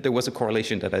 but then there was a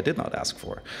correlation that I did not ask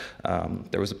for.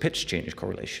 There was a pitch change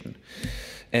correlation.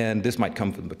 And this might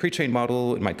come from the pre-trained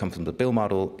model, it might come from the Bill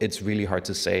model. It's really hard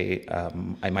to say.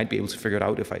 I might be able to figure it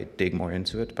out if I dig more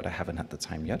into it, but I haven't had the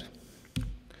time yet.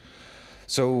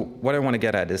 So what I want to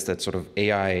get at is that sort of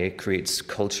AI creates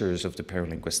cultures of the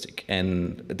paralinguistic.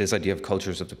 And this idea of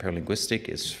cultures of the paralinguistic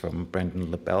is from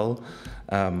Brendan LaBelle.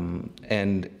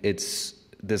 And it's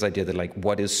this idea that like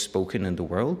what is spoken in the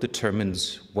world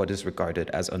determines what is regarded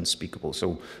as unspeakable.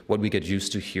 So what we get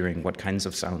used to hearing, what kinds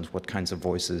of sounds, what kinds of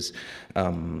voices,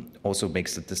 also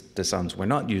makes that the sounds we're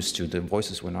not used to, the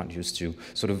voices we're not used to,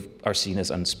 sort of are seen as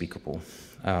unspeakable.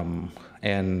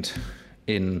 And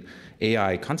in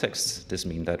AI contexts, this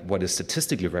means that what is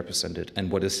statistically represented and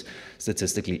what is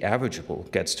statistically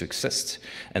averageable gets to exist.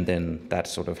 And then that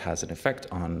sort of has an effect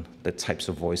on the types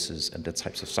of voices and the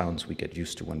types of sounds we get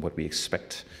used to and what we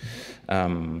expect.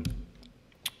 And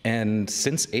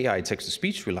since AI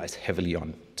text-to-speech relies heavily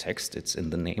on text, it's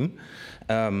in the name,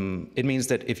 it means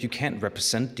that if you can't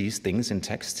represent these things in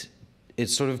text, it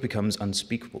sort of becomes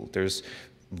unspeakable. There's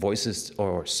voices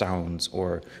or sounds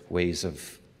or ways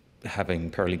of having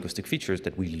paralinguistic features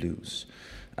that we lose.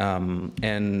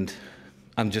 And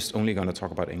I'm just only going to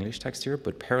talk about English text here,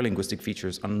 but paralinguistic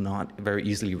features are not very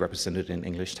easily represented in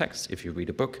English text. If you read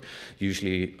a book,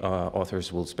 usually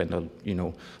authors will spend a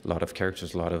lot of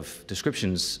characters, a lot of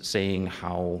descriptions saying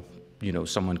how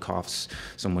someone coughs,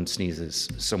 someone sneezes,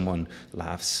 someone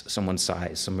laughs, someone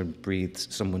sighs, someone breathes,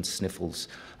 someone sniffles.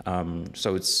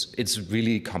 So it's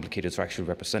really complicated to actually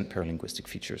represent paralinguistic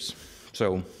features.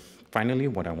 So finally,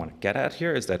 what I want to get at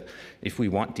here is that if we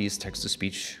want these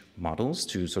text-to-speech models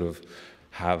to sort of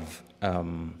have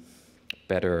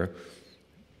better,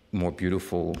 more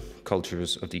beautiful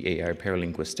cultures of the AI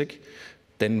paralinguistic,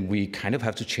 then we kind of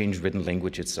have to change written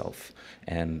language itself.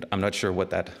 And I'm not sure what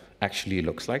that actually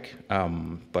looks like,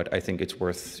 but I think it's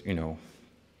worth,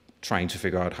 trying to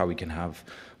figure out how we can have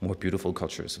more beautiful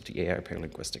cultures of the AI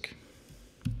paralinguistic.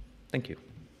 Thank you.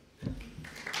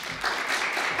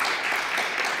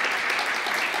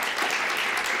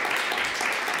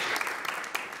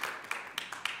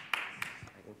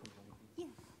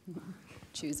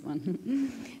 Choose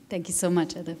one. Thank you so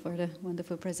much, Ada, for the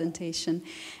wonderful presentation.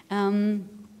 During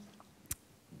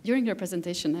your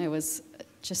presentation, I was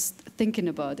just thinking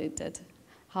about it, that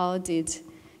how did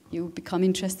you become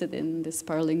interested in these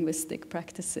paralinguistic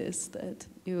practices that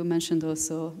you mentioned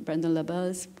also Brendan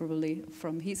LaBelle's, probably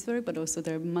from his work, but also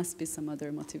there must be some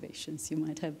other motivations you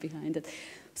might have behind it,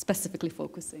 specifically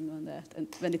focusing on that. And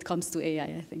when it comes to AI,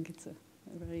 I think it's a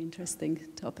very interesting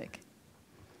topic.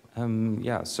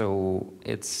 Yeah, so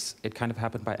it kind of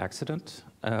happened by accident.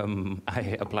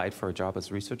 I applied for a job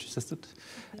as a research assistant,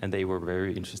 and they were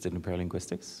very interested in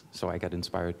paralinguistics. So I got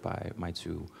inspired by my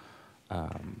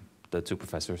the two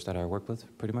professors that I work with,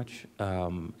 pretty much.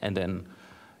 And then,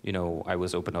 I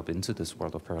was opened up into this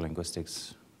world of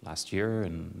paralinguistics last year,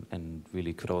 and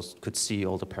really could see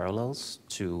all the parallels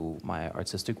to my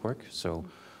artistic work. So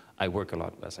I work a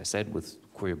lot, as I said, with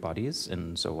queer bodies,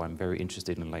 and so I'm very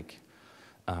interested in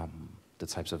the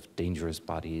types of dangerous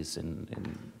bodies and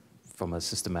from a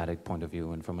systematic point of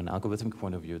view and from an algorithmic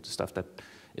point of view, the stuff that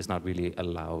is not really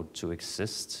allowed to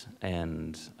exist.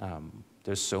 And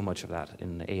there's so much of that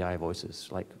in AI voices.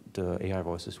 Like the AI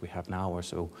voices we have now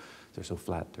they're so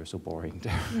flat, they're so boring,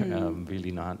 they're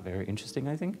really not very interesting,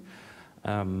 I think.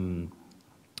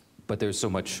 But there's so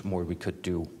much more we could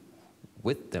do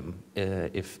with them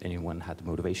if anyone had the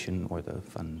motivation or the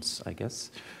funds, I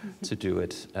guess, to do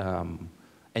it.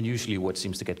 And usually what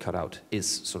seems to get cut out is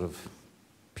sort of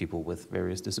people with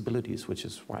various disabilities, which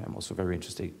is why I'm also very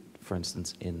interested, for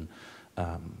instance, in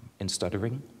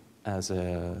stuttering as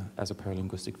a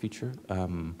paralinguistic feature.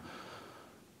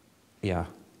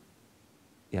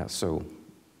 So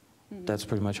that's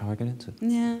pretty much how I get into it.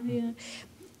 Yeah.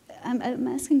 I'm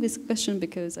asking this question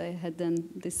because I had then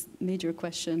this major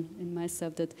question in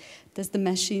myself that does the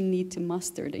machine need to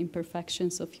master the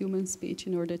imperfections of human speech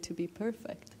in order to be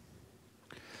perfect?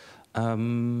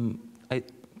 I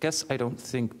guess I don't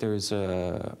think there's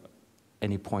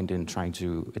any point in trying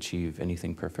to achieve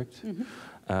anything perfect.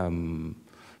 Mm-hmm.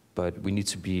 But we need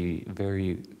to be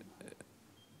very,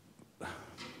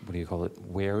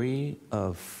 wary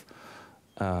of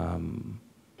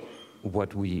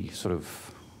what we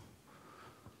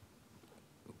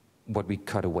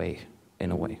cut away,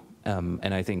 in a way.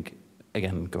 And I think,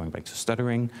 again, going back to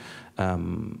stuttering,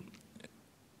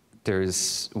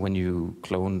 when you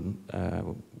clone a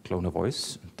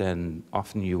voice, then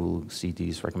often you will see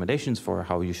these recommendations for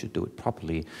how you should do it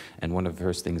properly. And one of the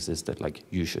first things is that, like,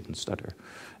 you shouldn't stutter,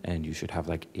 and you should have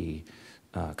like a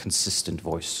consistent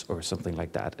voice or something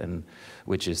like that, and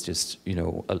which is just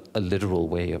a literal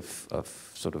way of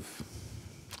sort of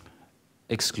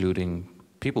excluding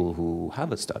people who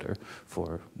have a stutter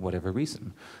for whatever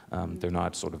reason. They're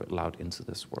not sort of allowed into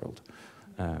this world.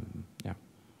 And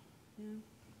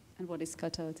what is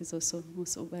cut out is also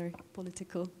very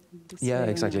political. Yeah,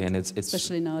 exactly, and it's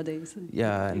especially nowadays.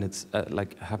 Yeah, and it's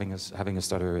like having a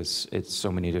stutter it's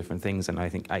so many different things, and I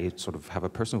think I sort of have a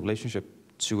personal relationship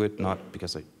to it, not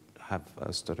because I have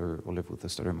a stutter or live with a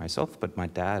stutter myself, but my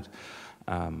dad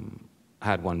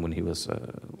had one when he was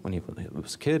a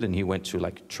kid, and he went to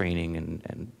like training and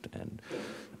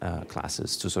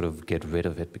classes to sort of get rid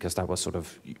of it, because that was sort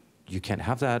of, you can't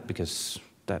have that because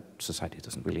that society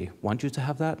doesn't really want you to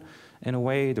have that in a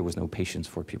way. There was no patience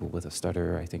for people with a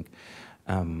stutter, I think.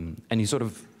 And he sort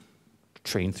of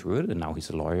trained through it, and now he's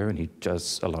a lawyer, and he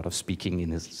does a lot of speaking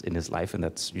in his life, and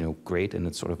that's great, and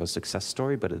it's sort of a success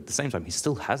story. But at the same time, he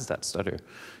still has that stutter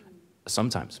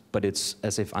sometimes. But it's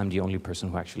as if I'm the only person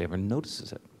who actually ever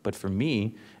notices it. But for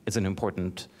me, it's an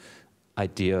important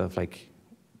idea of like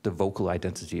the vocal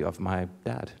identity of my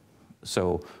dad.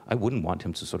 So I wouldn't want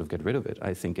him to sort of get rid of it.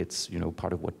 I think it's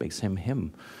part of what makes him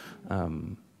him.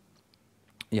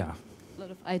 Yeah. A lot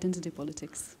of identity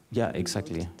politics. Yeah,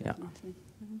 exactly. Yeah.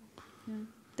 Mm-hmm. Yeah.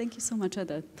 Thank you so much,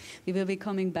 Ada. We will be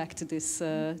coming back to this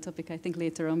topic, I think,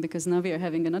 later on, because now we are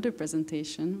having another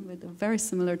presentation with a very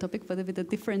similar topic, but with a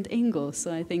different angle.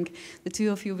 So I think the two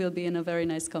of you will be in a very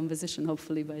nice conversation,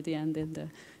 hopefully, by the end in the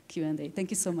Q&A. Thank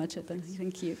you so much, Ada.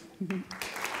 Thank you.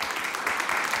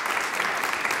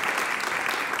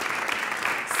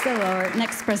 So our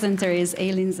next presenter is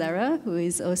Aline Zara, who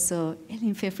is also,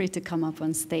 Aline, feel free to come up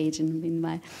on stage and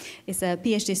is a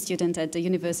PhD student at the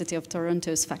University of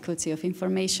Toronto's Faculty of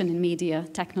Information and Media,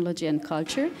 Technology and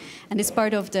Culture, and is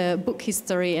part of the Book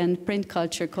History and Print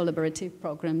Culture Collaborative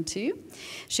Program too.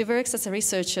 She works as a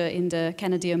researcher in the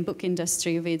Canadian book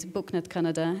industry with BookNet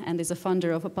Canada, and is a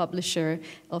founder of a publisher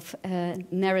of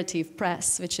Narrative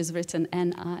Press, which is written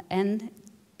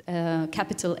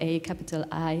capital A, capital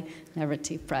I,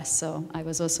 Narrative Press. So I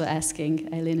was also asking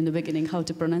Aline in the beginning how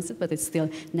to pronounce it, but it's still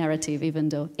narrative, even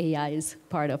though AI is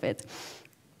part of it.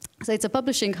 So it's a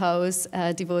publishing house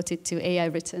devoted to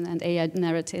AI-written and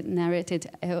AI-narrated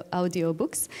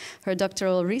audiobooks. Her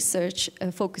doctoral research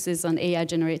focuses on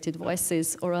AI-generated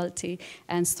voices, orality,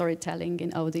 and storytelling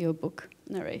in audiobook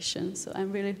narration. So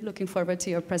I'm really looking forward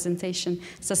to your presentation,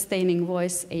 Sustaining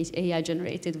Voice,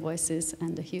 AI-generated voices,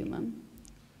 and the human.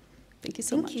 Thank you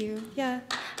so much. Thank you. Yeah.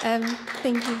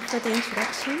 Thank you for the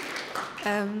introduction.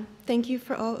 Thank you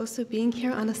for all also being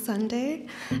here on a Sunday.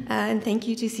 And thank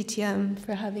you to CTM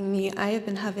for having me. I have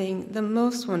been having the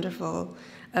most wonderful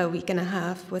week and a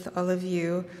half with all of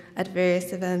you at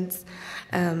various events.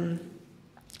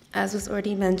 As was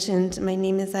already mentioned, my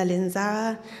name is Aline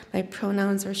Zara. My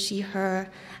pronouns are she, her,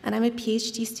 and I'm a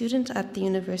PhD student at the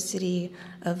University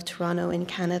of Toronto in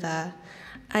Canada.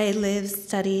 I live,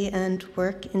 study, and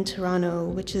work in Toronto,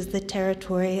 which is the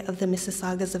territory of the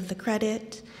Mississaugas of the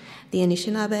Credit, the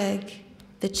Anishinaabeg,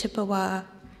 the Chippewa,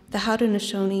 the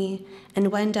Haudenosaunee,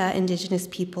 and Wendat Indigenous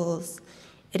peoples.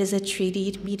 It is a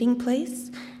treatied meeting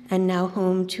place and now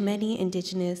home to many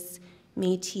Indigenous,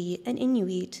 Métis, and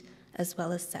Inuit, as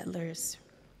well as settlers.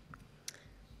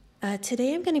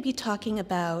 Today I'm going to be talking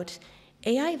about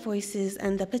AI voices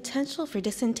and the potential for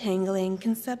disentangling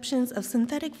conceptions of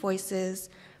synthetic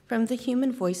voices from the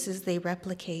human voices they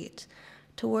replicate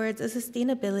towards a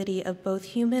sustainability of both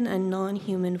human and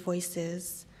non-human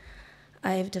voices.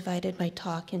 I've divided my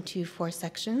talk into 4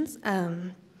 sections.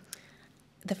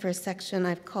 the first section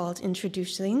I've called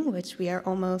Introducing, which we are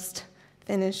almost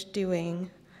finished doing.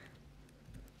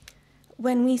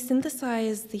 When we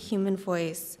synthesize the human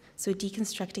voice, so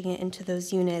deconstructing it into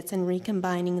those units and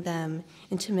recombining them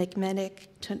into magnetic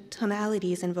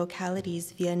tonalities and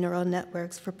vocalities via neural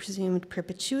networks for presumed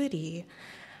perpetuity,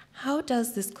 how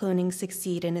does this cloning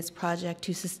succeed in its project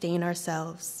to sustain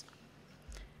ourselves?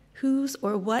 Whose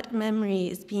or what memory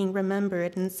is being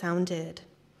remembered and sounded?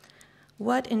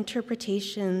 What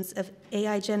interpretations of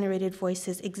AI-generated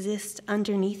voices exist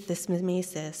underneath this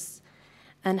mimesis?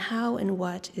 And how and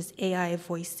what is AI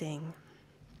voicing?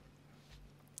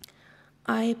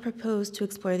 I propose to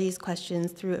explore these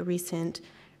questions through a recent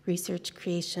research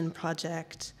creation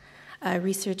project.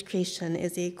 Research creation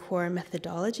is a core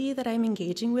methodology that I'm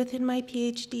engaging with in my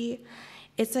PhD.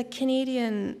 It's a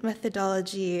Canadian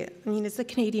methodology. It's a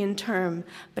Canadian term,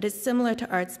 but it's similar to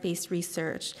arts-based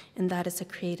research in that it's a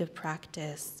creative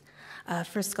practice.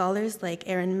 For scholars like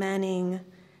Erin Manning,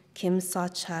 Kim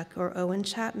Sawchuk, or Owen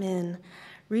Chapman,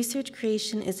 research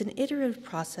creation is an iterative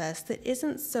process that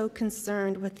isn't so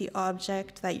concerned with the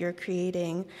object that you're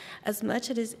creating as much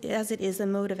as it is a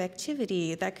mode of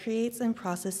activity that creates and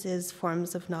processes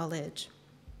forms of knowledge.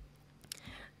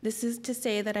 This is to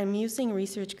say that I'm using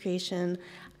research creation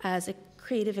as a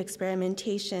creative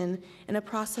experimentation in a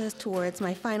process towards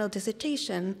my final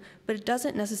dissertation, but it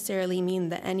doesn't necessarily mean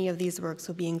that any of these works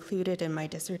will be included in my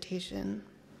dissertation.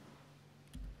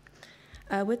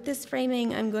 With this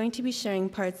framing, I'm going to be sharing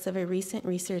parts of a recent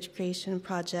research creation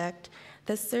project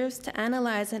that serves to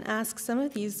analyze and ask some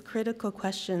of these critical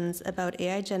questions about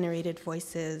AI-generated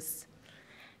voices.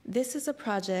 This is a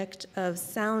project of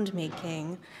sound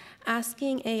making,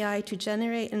 asking AI to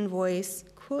generate and voice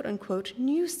quote-unquote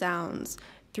new sounds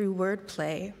through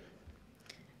wordplay.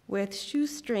 With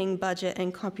shoestring budget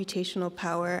and computational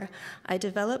power, I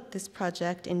developed this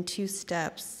project in 2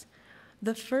 steps.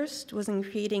 The first was in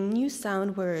creating new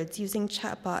sound words using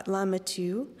chatbot Llama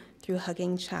 2 through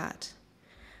Hugging Chat.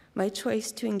 My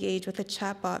choice to engage with a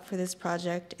chatbot for this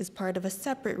project is part of a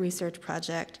separate research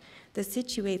project that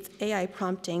situates AI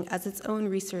prompting as its own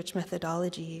research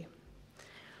methodology.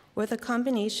 With a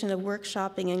combination of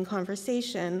workshopping and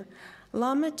conversation,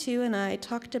 Llama 2 and I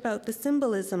talked about the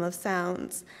symbolism of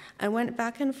sounds and went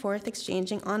back and forth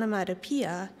exchanging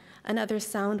onomatopoeia and other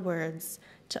sound words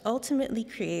to ultimately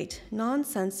create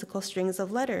nonsensical strings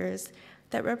of letters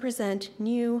that represent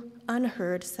new,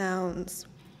 unheard sounds.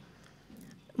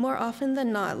 More often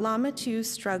than not, Llama 2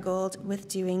 struggled with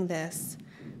doing this.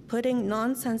 Putting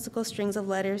nonsensical strings of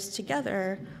letters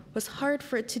together was hard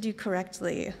for it to do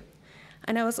correctly,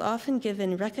 and I was often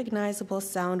given recognizable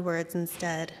sound words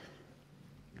instead.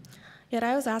 Yet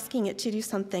I was asking it to do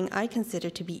something I consider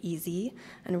to be easy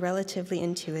and relatively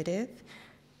intuitive.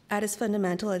 At its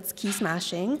fundamental, it's key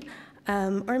smashing,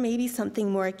 or maybe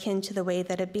something more akin to the way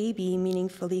that a baby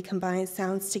meaningfully combines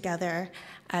sounds together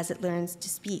as it learns to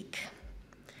speak.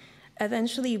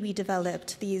 Eventually, we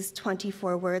developed these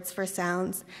 24 words for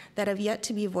sounds that have yet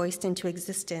to be voiced into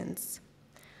existence.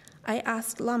 I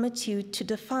asked Llama 2 to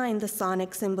define the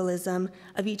sonic symbolism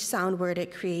of each sound word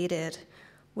it created,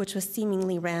 which was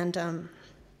seemingly random.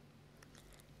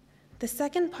 The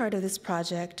second part of this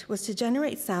project was to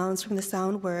generate sounds from the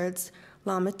sound words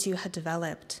Llama 2 had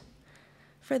developed.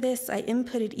 For this, I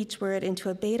inputted each word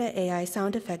into a beta AI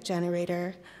sound effect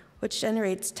generator, which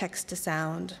generates text to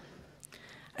sound.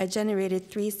 I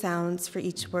generated 3 sounds for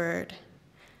each word.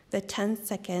 The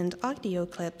 10-second audio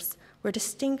clips were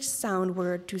distinct sound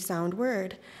word to sound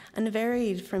word and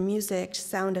varied from music to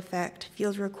sound effect,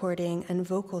 field recording, and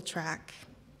vocal track.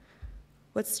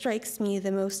 What strikes me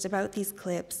the most about these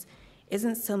clips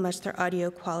isn't so much their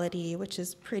audio quality, which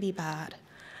is pretty bad,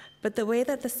 but the way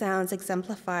that the sounds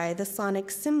exemplify the sonic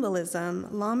symbolism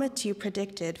Llama 2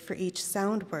 predicted for each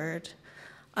sound word,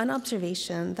 an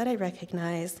observation that I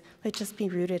recognize might just be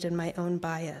rooted in my own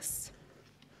bias.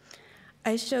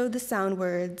 I showed the sound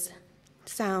words,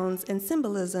 sounds, and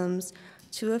symbolisms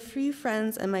to a few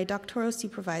friends and my doctoral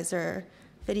supervisor,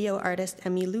 video artist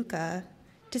Emmy Luca,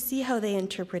 to see how they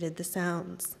interpreted the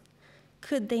sounds.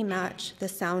 Could they match the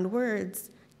sound words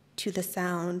to the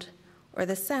sound, or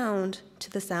the sound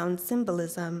to the sound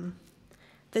symbolism?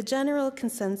 The general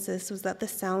consensus was that the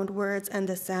sound words and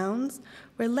the sounds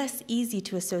were less easy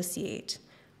to associate,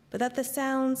 but that the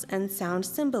sounds and sound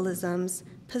symbolisms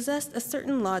possessed a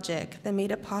certain logic that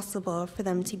made it possible for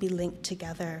them to be linked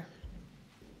together.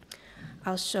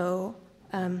 I'll share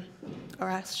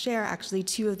actually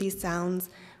 2 of these sounds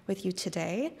with you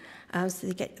today, so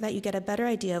that you get a better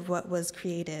idea of what was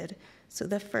created. So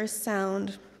the first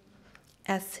sound,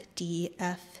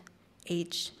 SDFHJE.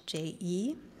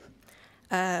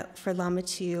 for Llama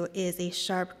 2 is a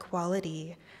sharp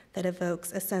quality that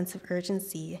evokes a sense of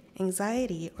urgency,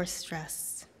 anxiety, or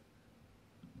stress.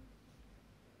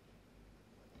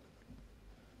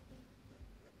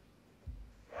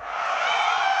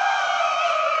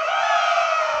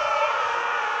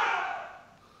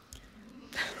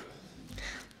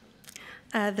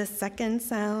 The second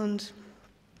sound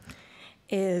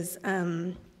is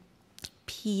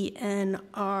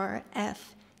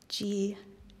PNRFG.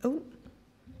 Oh,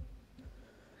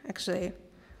 actually,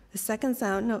 the second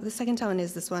sound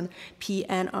is this one,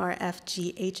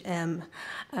 PNRFGHM.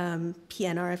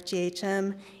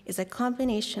 PNRFGHM is a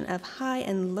combination of high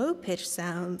and low pitch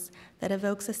sounds that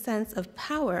evokes a sense of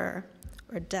power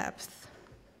or depth.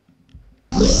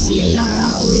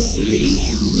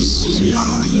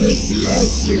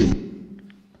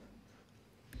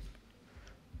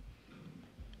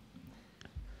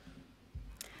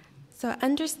 So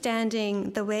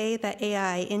understanding the way that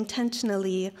AI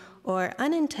intentionally or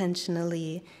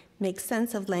unintentionally makes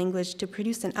sense of language to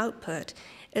produce an output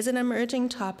is an emerging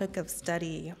topic of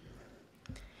study.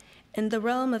 In the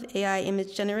realm of AI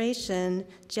image generation,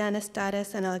 Giannis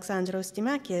Statis and Alexandros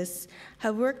Dimakis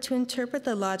have worked to interpret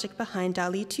the logic behind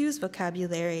DALL-E 2's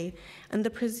vocabulary and the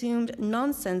presumed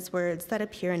nonsense words that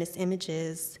appear in its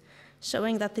images,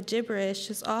 showing that the gibberish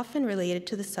is often related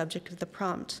to the subject of the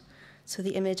prompt. So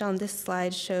the image on this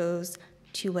slide shows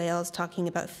two whales talking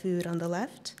about food on the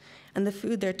left, and the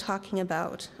food they're talking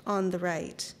about on the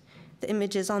right. The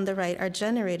images on the right are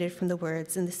generated from the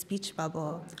words in the speech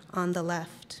bubble on the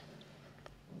left.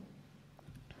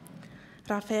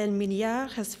 Raphael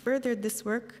Milliard has furthered this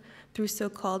work through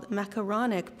so-called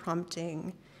macaronic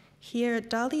prompting. Here,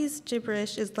 DALL-E's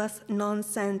gibberish is less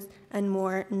nonsense and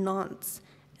more nonce,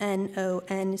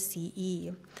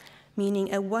 N-O-N-C-E,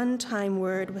 meaning a one-time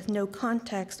word with no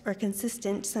context or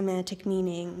consistent semantic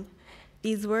meaning.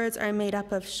 These words are made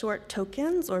up of short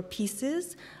tokens or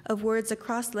pieces of words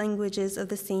across languages of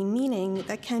the same meaning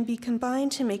that can be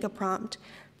combined to make a prompt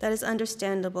that is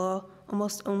understandable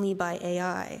almost only by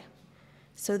AI.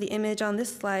 So the image on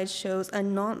this slide shows a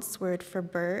nonce word for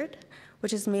bird,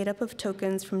 which is made up of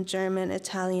tokens from German,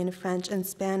 Italian, French, and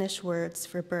Spanish words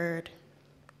for bird.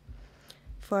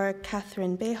 For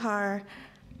Catherine Behar,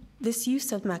 this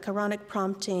use of macaronic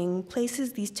prompting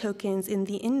places these tokens in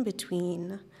the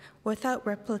in-between, without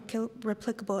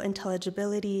replicable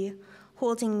intelligibility,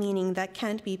 holding meaning that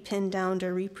can't be pinned down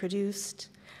or reproduced,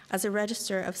 as a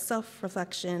register of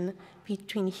self-reflection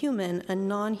between human and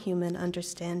non-human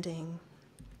understanding.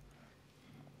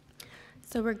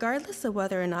 So regardless of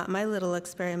whether or not my little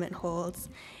experiment holds,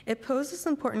 it poses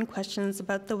important questions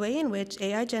about the way in which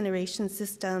AI generation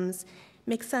systems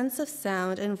make sense of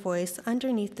sound and voice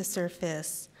underneath the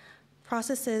surface,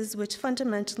 processes which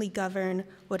fundamentally govern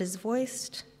what is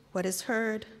voiced, what is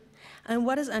heard, and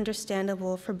what is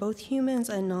understandable for both humans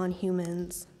and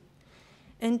non-humans.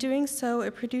 In doing so,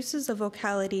 it produces a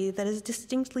vocality that is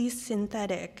distinctly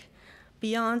synthetic,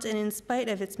 beyond and in spite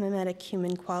of its mimetic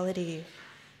human quality.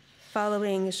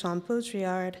 Following Jean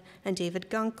Baudrillard and David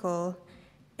Gunkel,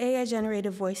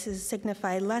 AI-generated voices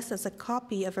signify less as a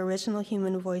copy of original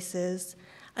human voices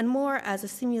and more as a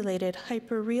simulated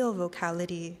hyper-real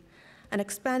vocality, an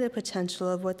expanded potential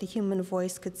of what the human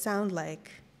voice could sound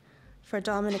like. For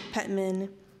Dominic Petman,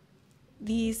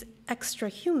 these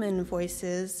extra-human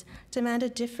voices demand a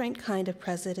different kind of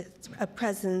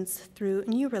presence through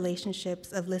new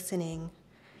relationships of listening.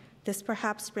 This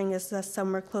perhaps brings us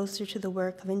somewhere closer to the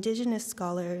work of indigenous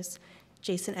scholars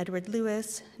Jason Edward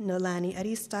Lewis, Nolani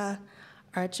Arista,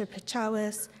 Archer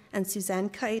Pachawis, and Suzanne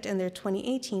Kite in their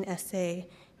 2018 essay,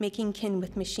 Making Kin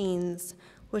with Machines,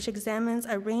 which examines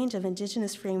a range of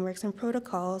indigenous frameworks and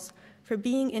protocols for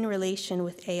being in relation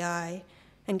with AI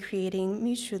and creating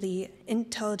mutually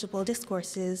intelligible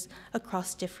discourses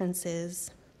across differences.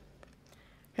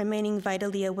 Remaining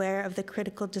vitally aware of the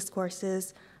critical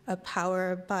discourses of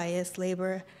power, bias,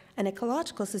 labor, and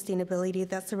ecological sustainability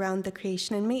that surround the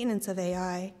creation and maintenance of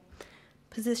AI,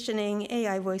 positioning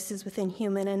AI voices within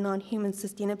human and non-human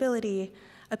sustainability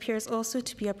appears also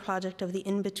to be a project of the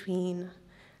in-between,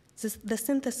 the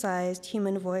synthesized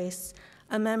human voice,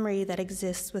 a memory that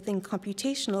exists within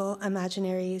computational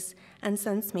imaginaries and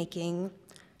sense-making,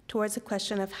 towards a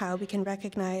question of how we can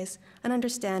recognize and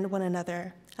understand one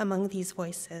another among these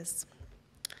voices.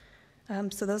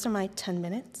 So those are my 10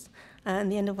 minutes and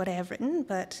the end of what I have written,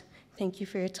 but thank you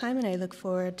for your time, and I look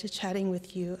forward to chatting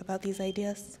with you about these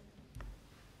ideas.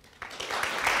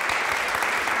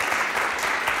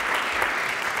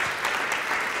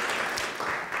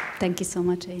 Thank you so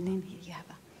much, Aline. Here you have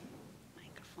a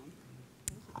microphone.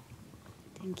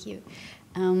 Thank you.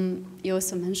 You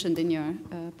also mentioned in your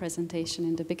presentation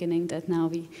in the beginning that now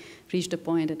we reached a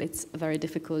point that it's very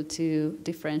difficult to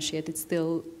differentiate. It's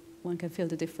still, one can feel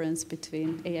the difference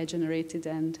between AI-generated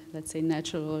and, let's say,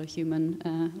 natural or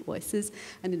human voices.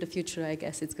 And in the future, I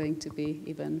guess it's going to be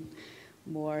even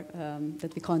more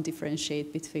that we can't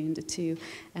differentiate between the two.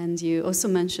 And you also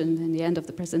mentioned in the end of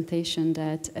the presentation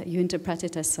that you interpret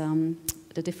it as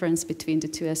the difference between the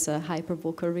two as a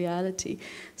hypervocal reality.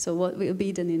 So what will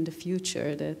be then in the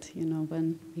future that, you know,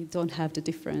 when we don't have the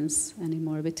difference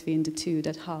anymore between the two,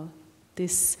 that how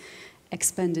this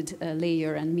expanded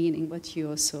layer and meaning, what you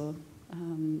also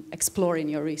explore in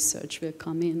your research, will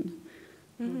come in?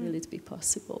 Mm-hmm. Will it be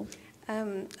possible?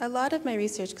 A lot of my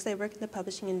research, because I work in the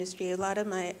publishing industry, a lot of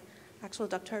my actual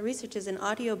doctoral research is in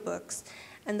audiobooks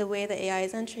and the way that AI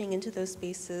is entering into those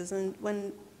spaces. And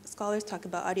when scholars talk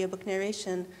about audiobook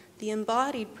narration, the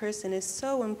embodied person is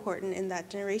so important in that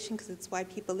generation because it's why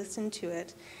people listen to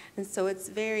it. And so it's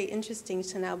very interesting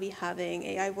to now be having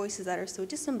AI voices that are so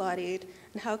disembodied,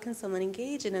 and how can someone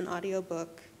engage in an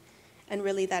audiobook and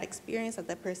really that experience that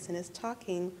that person is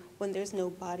talking when there's no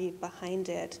body behind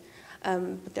it.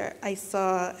 But I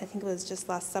saw, I think it was just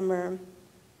last summer,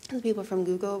 people from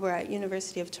Google were at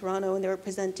University of Toronto and they were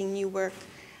presenting new work,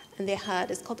 and they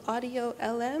had, it's called Audio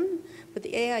LM, but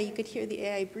the AI, you could hear the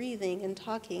AI breathing and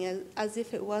talking as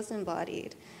if it was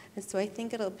embodied. And so I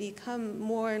think it'll become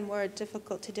more and more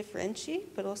difficult to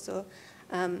differentiate, but also,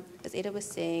 as Ada was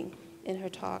saying in her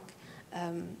talk,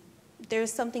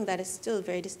 there's something that is still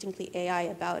very distinctly AI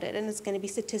about it, and it's going to be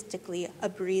statistically a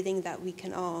breathing that we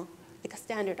can all, like a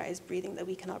standardized breathing that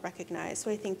we can all recognize.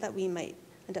 So I think that we might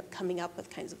end up coming up with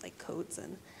kinds of like codes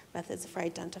and methods for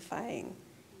identifying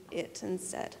it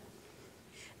instead.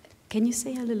 Can you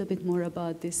say a little bit more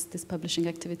about this publishing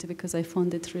activity? Because I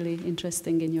found it really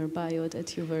interesting in your bio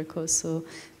that you work also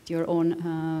your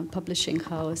own publishing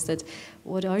house. That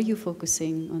what are you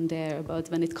focusing on there about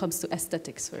when it comes to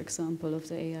aesthetics, for example, of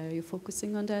the AI? Are you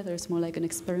focusing on that, or it's more like an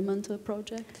experimental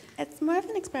project? It's more of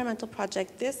an experimental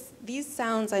project. These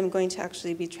sounds I'm going to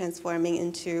actually be transforming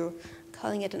into,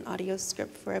 calling it an audio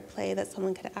script for a play that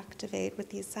someone could activate with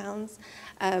these sounds.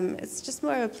 It's just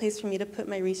more of a place for me to put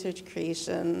my research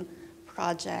creation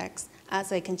projects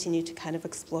as I continue to kind of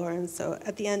explore. And so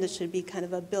at the end, it should be kind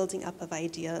of a building up of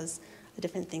ideas, the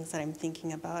different things that I'm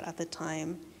thinking about at the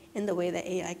time, in the way that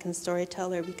AI can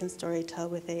storytell, or we can storytell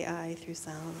with AI through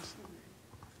sound.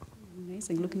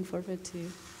 Amazing. Looking forward to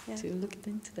look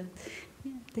into that.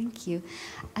 Yeah, thank you.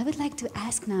 I would like to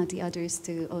ask now the others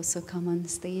to also come on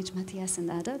stage, Matthias and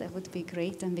Ada. That would be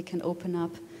great, and we can open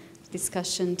up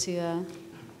discussion to a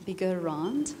bigger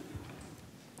round.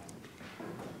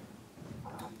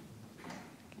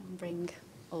 Can bring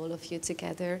all of you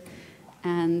together,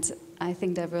 and I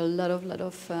think there were a lot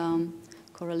of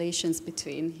correlations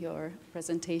between your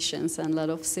presentations and a lot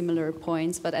of similar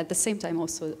points, but at the same time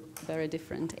also very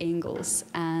different angles.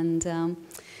 And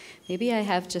maybe I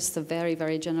have just a very,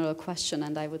 very general question,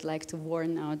 and I would like to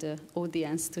warn now the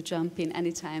audience to jump in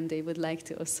anytime they would like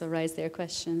to also raise their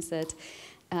questions. That,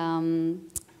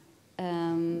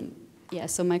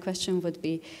 so my question would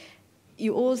be,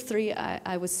 you all three,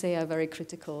 I would say, are very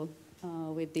critical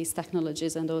with these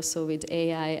technologies and also with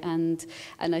AI, and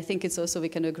I think it's also, we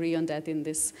can agree on that in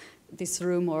this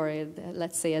room, or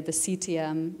let's say at the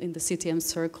CTM, in the CTM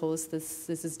circles, this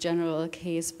is general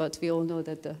case, but we all know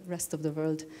that the rest of the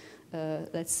world,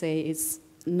 let's say, is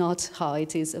not how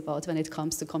it is about when it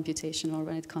comes to computation or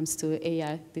when it comes to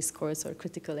AI discourse or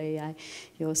critical AI.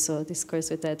 You also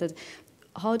discourse with that.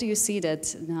 How do you see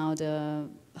that now,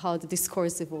 how the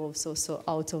discourse evolves also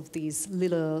out of these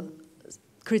little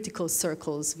critical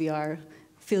circles we are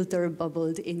filter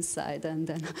bubbled inside, and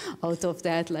then out of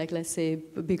that, like, let's say,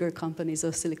 bigger companies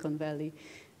of Silicon Valley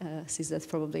sees that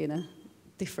probably in a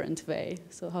different way.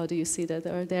 So how do you see that?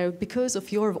 Are there, because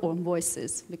of your own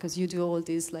voices, because you do all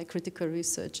these like critical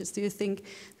researches, do you think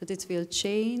that it will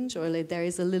change, or like there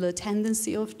is a little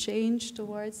tendency of change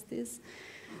towards this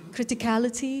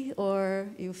criticality, or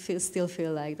you still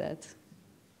feel like that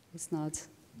it's not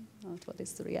what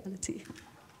is the reality?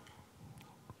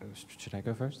 Should I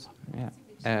go first?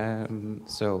 Yeah.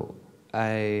 So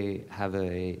I have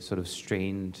a sort of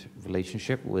strained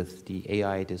relationship with the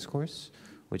AI discourse,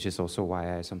 which is also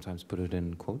why I sometimes put it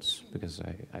in quotes, because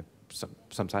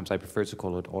sometimes I prefer to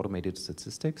call it automated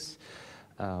statistics,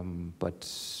 but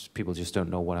people just don't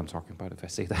know what I'm talking about if I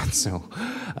say that, so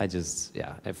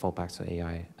I fall back to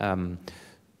AI.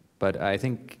 But I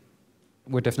think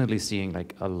we're definitely seeing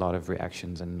like a lot of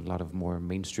reactions and a lot of more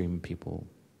mainstream people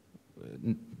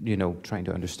trying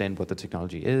to understand what the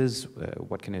technology is,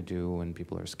 what can it do, and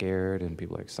people are scared and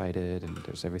people are excited, and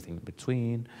there's everything in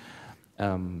between.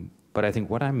 But I think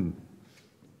what I'm,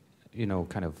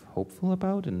 kind of hopeful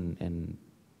about and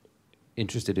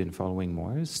interested in following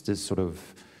more is this sort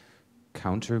of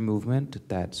counter movement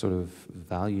that sort of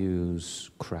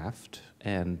values craft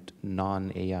and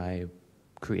non-AI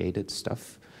created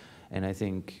stuff. And I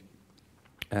think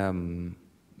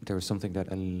there was something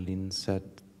that Aline said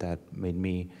that made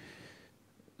me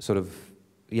sort of,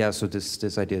 so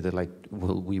this idea that like,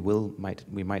 we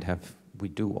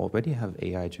do already have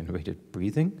AI generated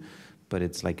breathing, but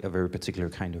it's like a very particular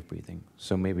kind of breathing.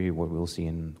 So maybe what we'll see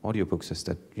in audiobooks is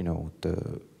that,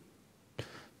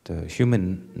 the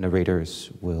human narrators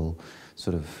will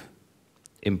sort of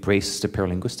embrace the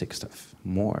paralinguistic stuff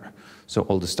more. So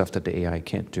all the stuff that the AI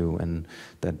can't do and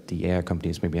that the AI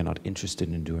companies maybe are not interested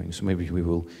in doing. So maybe we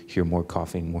will hear more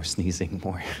coughing, more sneezing,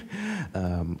 more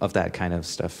of that kind of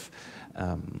stuff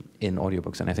in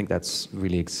audiobooks. And I think that's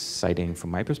really exciting from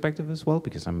my perspective as well,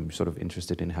 because I'm sort of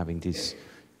interested in having these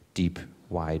deep,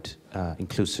 wide,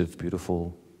 inclusive,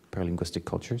 beautiful paralinguistic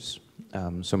cultures.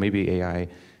 So maybe AI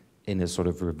in a sort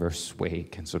of reverse way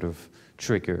can sort of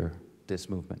trigger this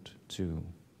movement to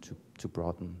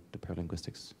broaden the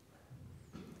paralinguistics.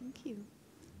 Thank you.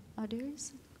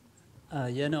 Others?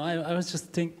 I was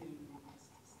just thinking.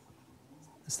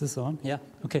 Is this on? Yeah,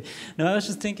 okay. No, I was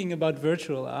just thinking about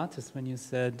virtual artists when you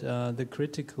said the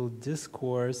critical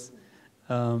discourse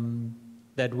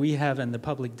that we have and the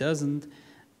public doesn't.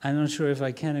 I'm not sure if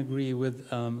I can agree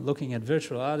with looking at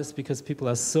virtual artists because people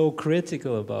are so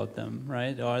critical about them,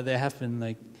 right? Or there have been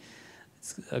like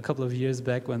a couple of years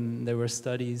back when there were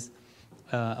studies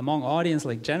among audience,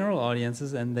 like general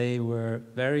audiences, and they were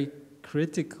very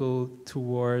critical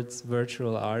towards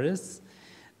virtual artists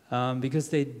because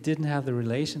they didn't have the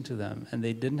relation to them and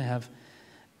they didn't have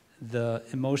the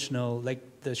emotional,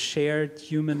 like the shared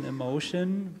human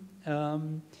emotion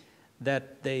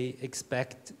that they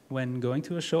expect when going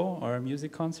to a show or a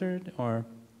music concert or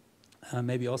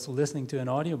maybe also listening to an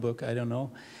audiobook, I don't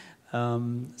know.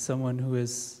 Someone who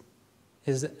is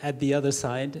at the other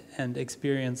side and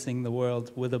experiencing the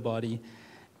world with a body,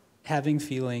 having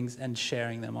feelings and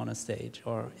sharing them on a stage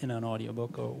or in an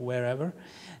audiobook or wherever.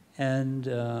 And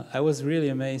I was really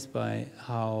amazed by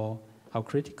how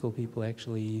critical people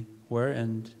actually were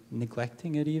and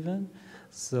neglecting it even.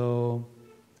 So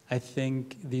I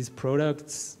think these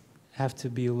products have to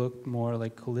be looked more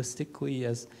like holistically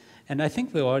as, and I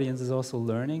think the audience is also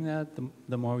learning that.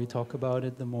 The more we talk about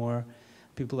it, the more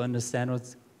people understand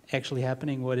what's actually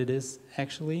happening, what it is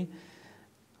actually.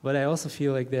 But I also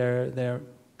feel like there are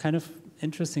kind of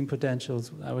interesting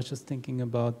potentials. I was just thinking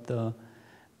about the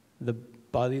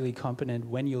bodily component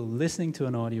when you're listening to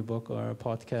an audiobook or a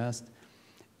podcast,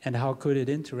 and how could it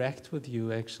interact with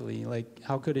you actually? Like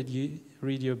how could it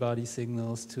read your body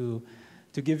signals to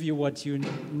give you what you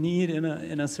need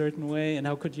in a certain way, and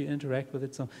how could you interact with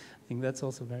it? So I think that's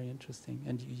also very interesting.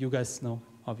 And you guys know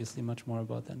obviously much more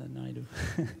about that than I do.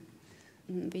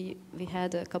 We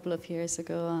had a couple of years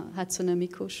ago a Hatsune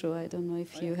Miku show. I don't know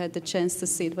if you had the chance to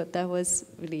see it, but that was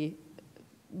really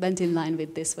went in line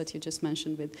with this, what you just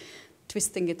mentioned, with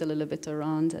twisting it a little bit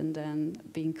around and then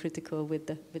being critical with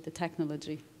the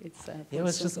technology itself. Yeah, I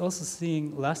was just also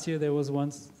seeing, last year there was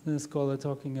one scholar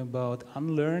talking about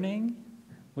unlearning,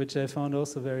 which I found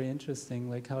also very interesting.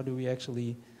 Like how do we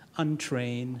actually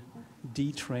untrain,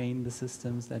 detrain the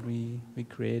systems that we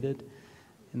created,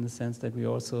 in the sense that we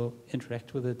also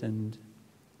interact with it and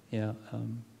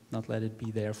not let it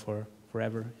be there for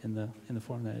forever in the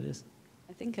form that it is.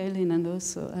 I think Aline and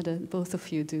also both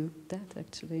of you do that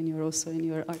actually, and you're also in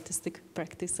your artistic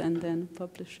practice and then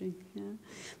publishing. Yeah,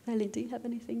 Aline, do you have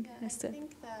anything? I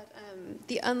think that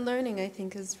the unlearning, I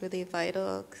think, is really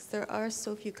vital because there are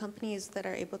so few companies that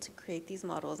are able to create these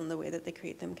models, and the way that they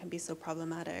create them can be so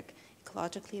problematic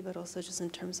ecologically, but also just in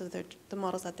terms of the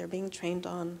models that they're being trained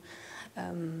on,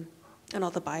 and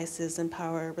all the biases and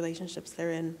power relationships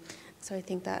they're in. So I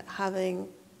think that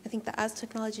as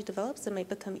technology develops, it might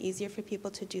become easier for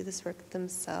people to do this work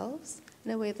themselves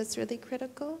in a way that's really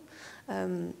critical.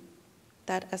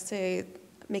 That essay,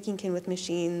 Making Kin with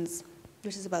Machines,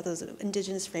 which is about those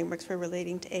indigenous frameworks for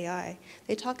relating to AI,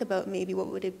 they talk about maybe what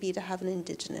would it be to have an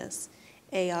indigenous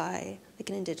AI, like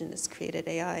an indigenous created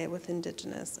AI with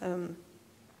indigenous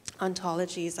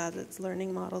ontologies as its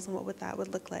learning models, and what that would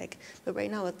look like. But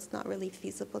right now it's not really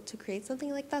feasible to create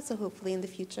something like that, so hopefully in the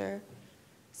future,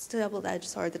 it's a double-edged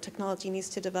sword. The technology needs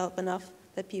to develop enough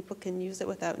that people can use it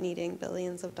without needing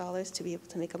billions of dollars to be able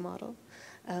to make a model.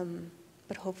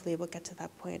 But hopefully we'll get to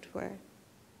that point where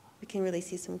we can really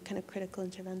see some kind of critical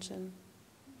intervention.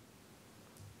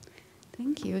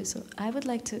 Thank you. So I would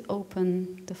like to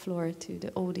open the floor to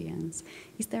the audience.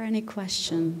 Is there any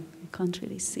question? I can't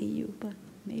really see you, but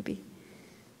maybe.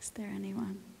 Is there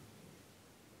anyone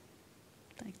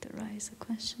like to raise a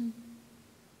question?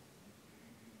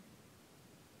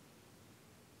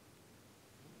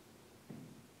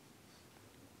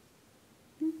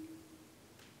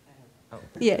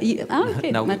 Yeah,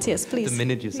 okay, now, Matthias, please. The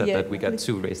minute you said that, we got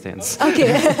 2 raised hands.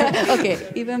 Okay,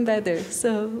 okay, even better.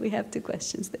 So we have 2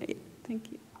 questions there. Yeah.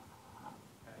 Thank you.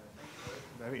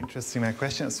 Very interesting. My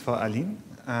question is for Aline.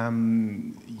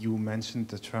 You mentioned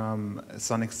the term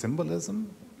sonic symbolism.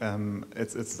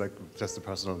 It's like just a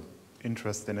personal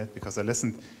interest in it, because I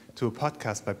listened to a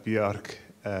podcast by Björk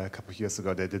a couple of years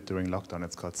ago they did during lockdown.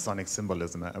 It's called Sonic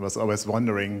Symbolism. I was always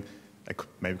wondering,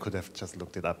 maybe could have just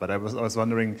looked it up, but I was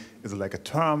wondering, is it like a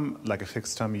term, like a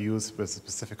fixed term you use with a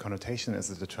specific connotation? Is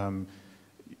it a term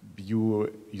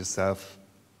you yourself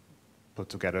put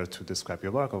together to describe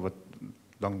your work, or what?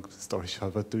 Long story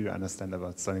short, what do you understand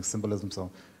about sonic symbolism?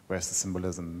 So where's the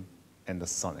symbolism in the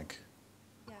sonic?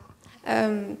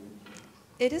 Yeah.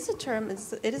 It is a term.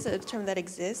 It is a term that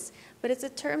exists, but it's a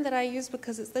term that I use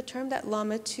because it's the term that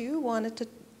Lama 2 wanted to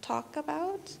talk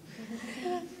about.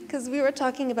 Because we were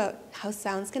talking about how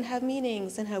sounds can have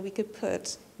meanings and how we could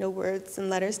put words and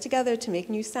letters together to make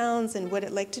new sounds, and would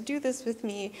it like to do this with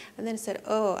me? And then it said,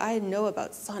 oh, I know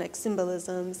about sonic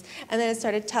symbolisms. And then it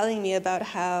started telling me about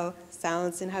how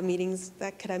sounds and have meanings,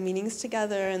 that could have meanings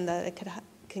together, and that it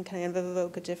can kind of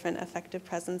evoke a different affective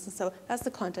presence. And so that's the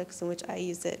context in which I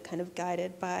use it, kind of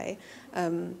guided by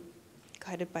the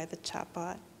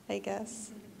chatbot, I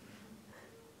guess.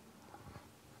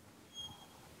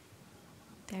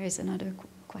 There is another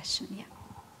question, yeah.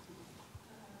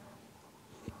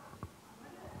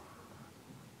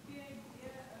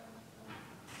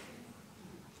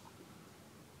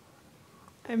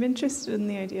 I'm interested in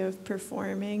the idea of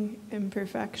performing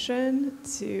imperfection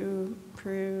to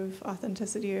prove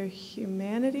authenticity or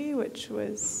humanity, which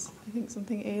was, I think,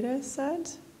 something Ada said,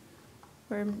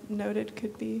 or noted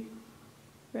could be,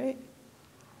 right?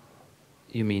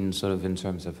 You mean sort of in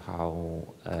terms of how,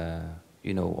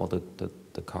 all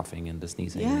the coughing and the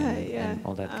sneezing and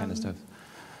all that kind of stuff?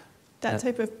 That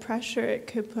type of pressure it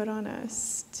could put on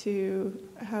us to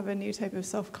have a new type of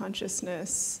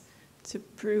self-consciousness, to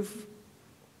prove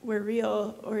we're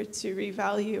real, or to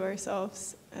revalue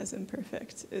ourselves as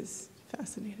imperfect is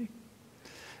fascinating.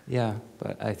 Yeah,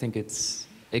 but I think it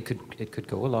could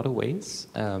go a lot of ways.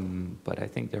 But I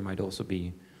think there might also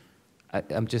be.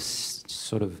 I'm just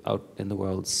sort of out in the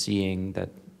world seeing that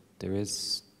there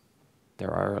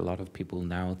are a lot of people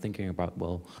now thinking about,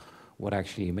 well, what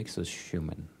actually makes us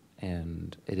human,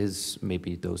 and it is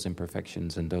maybe those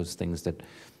imperfections and those things that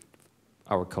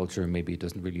our culture maybe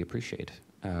doesn't really appreciate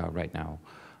right now.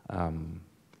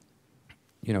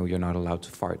 You're not allowed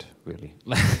to fart, really.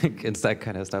 Like, it's that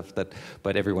kind of stuff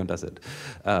but everyone does it.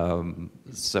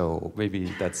 So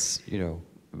maybe that's,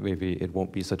 maybe it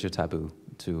won't be such a taboo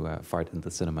to fart in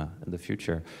the cinema in the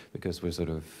future, because we're sort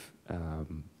of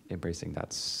embracing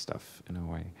that stuff in a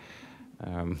way.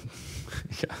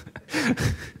 Yeah.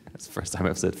 That's the first time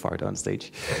I've said fart on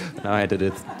stage. Now I did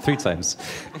it 3 times.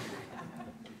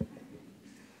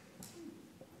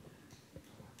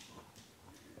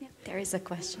 There is a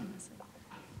question.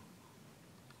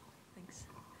 Thanks.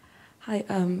 Hi,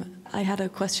 I had a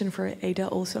question for Ada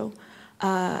also.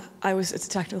 It's a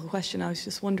technical question. I was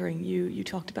just wondering, you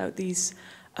talked about these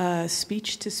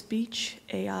speech-to-speech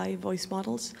AI voice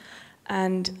models,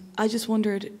 and I just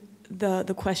wondered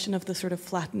the question of the sort of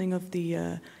flattening of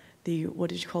the what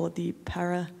did you call it, the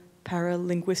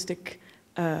paralinguistic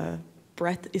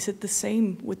breadth. Is it the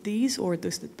same with these, or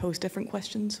does it pose different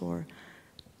questions, or?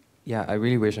 Yeah, I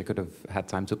really wish I could have had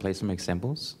time to play some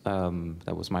examples.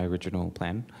 That was my original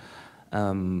plan.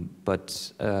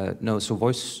 No, so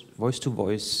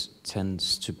voice-to-voice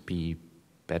tends to be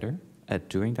better at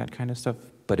doing that kind of stuff,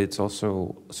 but it's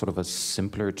also sort of a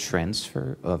simpler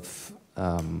transfer of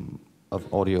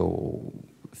audio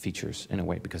features in a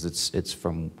way, because it's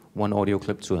from one audio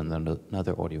clip to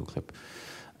another audio clip.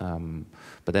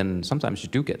 But then sometimes you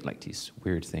do get like these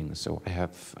weird things. So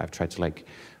I've tried to like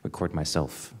record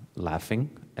myself laughing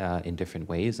in different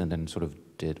ways, and then sort of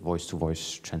did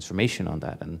voice-to-voice transformation on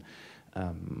that, and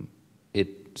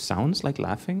it sounds like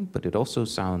laughing, but it also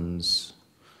sounds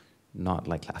not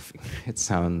like laughing. It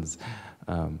sounds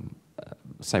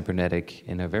cybernetic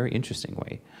in a very interesting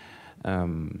way.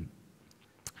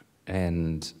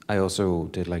 And I also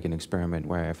did like an experiment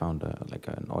where I found like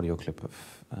an audio clip of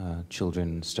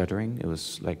children stuttering. It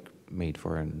was like made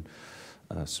for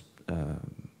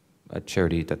a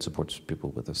charity that supports people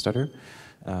with a stutter.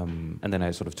 And then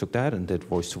I sort of took that and did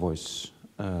voice-to-voice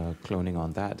cloning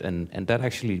on that. And that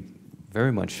actually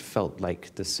very much felt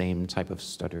like the same type of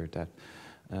stutter that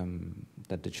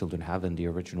that the children have in the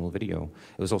original video.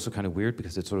 It was also kind of weird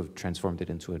because it sort of transformed it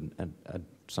into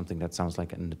something that sounds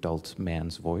like an adult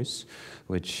man's voice,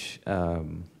 which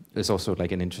is also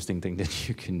like an interesting thing that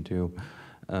you can do.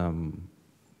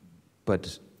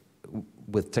 But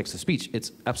with text-to-speech,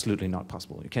 it's absolutely not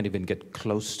possible. You can't even get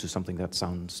close to something that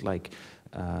sounds like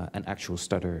an actual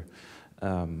stutter.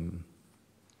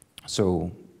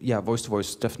 So yeah,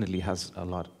 voice-to-voice definitely has a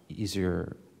lot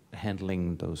easier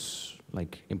handling those,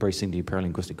 like embracing the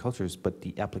paralinguistic cultures, but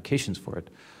the applications for it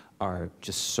are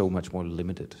just so much more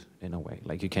limited in a way.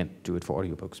 Like you can't do it for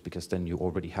audiobooks because then you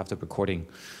already have the recording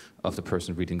of the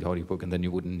person reading the audiobook and then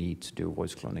you wouldn't need to do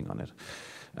voice cloning on it.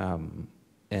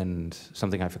 And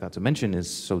something I forgot to mention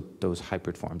is, so those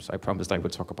hybrid forms, I promised I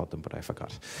would talk about them, but I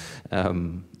forgot.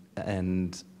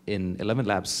 And in 11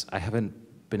 Labs, I haven't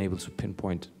been able to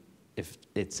pinpoint if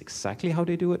it's exactly how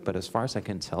they do it, but as far as I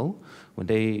can tell, when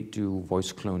they do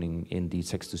voice cloning in the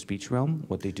text-to-speech realm,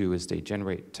 what they do is they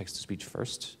generate text-to-speech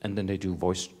first, and then they do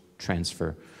voice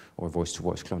transfer or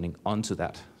voice-to-voice cloning onto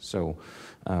that. So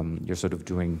you're sort of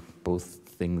doing both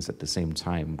things at the same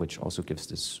time, which also gives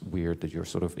this weird that you're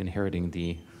sort of inheriting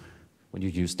when you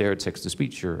use their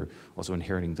text-to-speech, you're also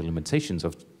inheriting the limitations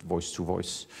of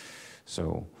voice-to-voice.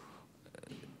 So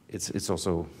it's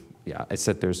also, yeah, I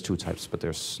said there's two types, but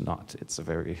there's not. It's a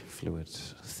very fluid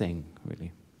thing,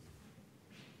 really.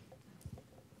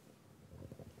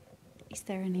 Is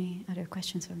there any other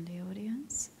questions from the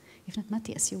audience? If not,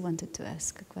 Matthias, you wanted to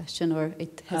ask a question, or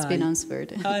it has been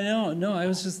answered? No, I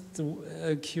was just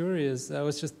curious. I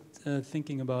was just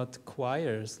thinking about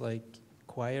choirs, like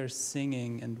choirs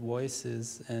singing and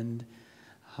voices, and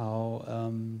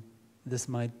how this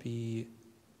might be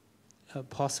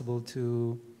possible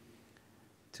to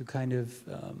kind of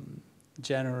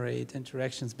generate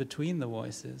interactions between the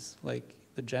voices, like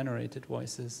the generated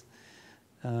voices.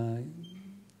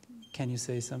 Can you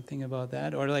say something about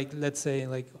that? Or like, let's say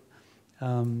like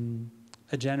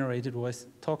a generated voice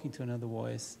talking to another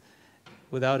voice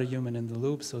without a human in the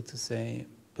loop, so to say,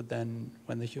 but then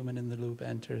when the human in the loop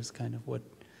enters, kind of what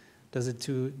does it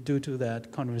do to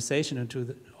that conversation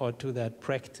or to that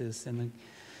practice in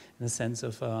the sense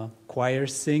of choir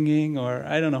singing, or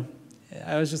I don't know.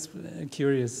 I was just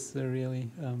curious, really,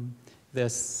 if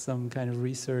there's some kind of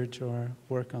research or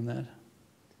work on that.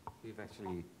 We've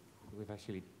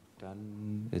actually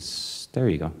done is there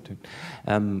you go.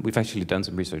 We've actually done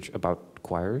some research about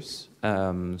choirs.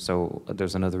 So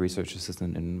there's another research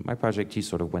assistant in my project. He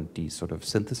sort of went the sort of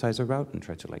synthesizer route and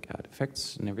tried to like add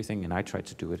effects and everything, and I tried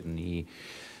to do it in the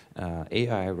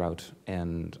AI route.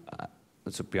 And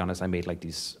to be honest, I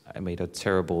made a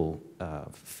terrible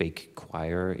fake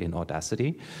choir in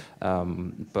Audacity,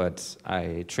 but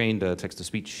I trained a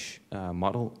text-to-speech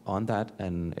model on that,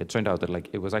 and it turned out that like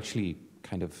it was actually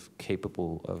kind of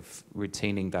capable of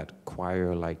retaining that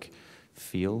choir-like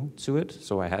feel to it.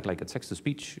 So I had like a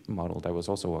text-to-speech model that was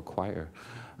also a choir.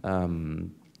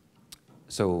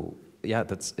 So yeah,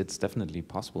 it's definitely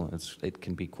possible. It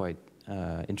can be quite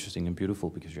interesting and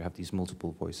beautiful because you have these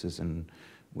multiple voices. And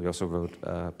we also wrote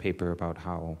a paper about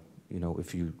how, you know,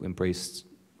 if you embraced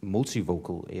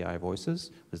multivocal AI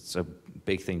voices, it's a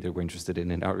big thing that we're interested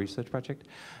in our research project,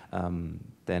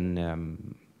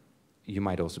 then you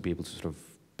might also be able to sort of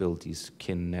build these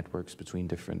kin networks between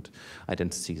different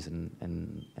identities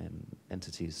and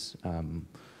entities.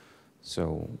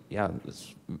 So yeah,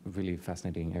 it's a really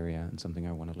fascinating area and something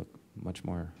I want to look much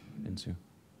more into.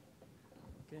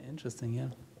 Okay, interesting. Yeah,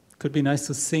 could be nice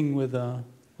to sing with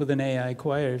an AI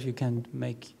choir if you can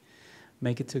make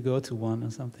it to go to one or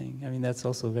something. I mean, that's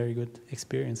also a very good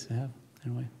experience to have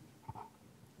in a way.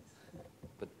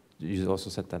 You also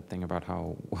said that thing about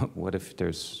how, what if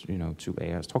there's, you know, two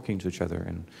AIs talking to each other?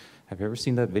 And have you ever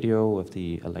seen that video of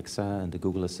the Alexa and the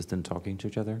Google Assistant talking to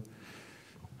each other?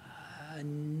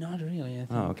 Not really. I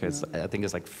think okay. I think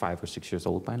it's like 5 or 6 years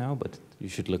old by now, but you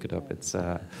should look it up. It's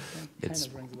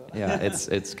yeah,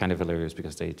 it's kind of hilarious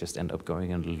because they just end up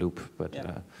going in a loop. But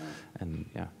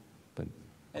but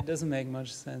it doesn't make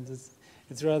much sense.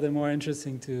 It's rather more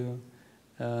interesting to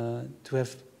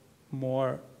have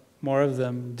more of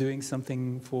them doing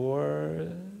something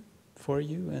for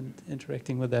you and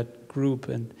interacting with that group.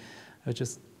 And I was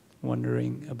just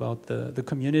wondering about the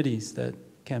communities that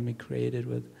can be created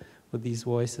with these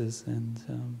voices and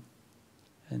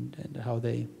how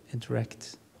they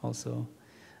interact also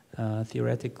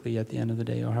theoretically at the end of the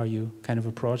day, or how you kind of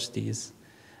approach these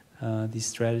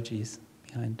strategies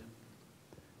behind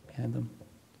them.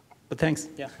 But thanks.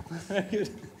 Yeah. Good.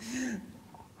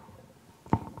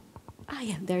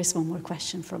 Yeah, there is one more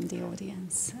question from the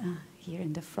audience here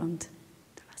in the front.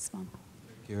 The last one.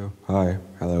 Thank you. Hi.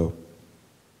 Hello.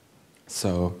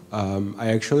 So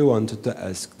I actually wanted to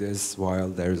ask this while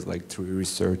there's like 3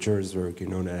 researchers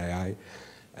working on AI,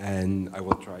 and I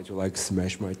will try to like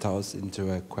smash my thoughts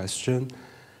into a question.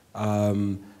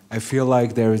 I feel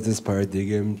like there is this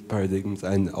paradigms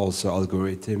and also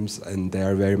algorithms, and they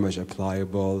are very much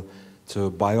applicable to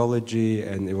biology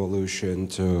and evolution,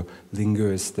 to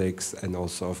linguistics, and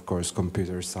also, of course,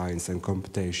 computer science and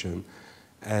computation.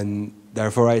 And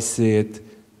therefore, I see it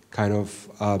kind of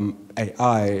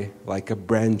AI like a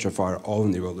branch of our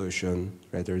own evolution,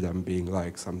 rather than being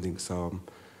like something so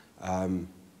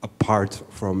apart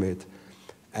from it.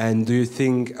 And do you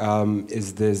think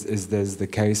is this the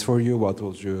case for you? What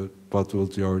would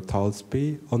your thoughts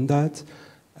be on that?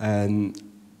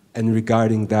 And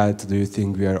regarding that, do you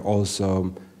think we are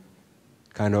also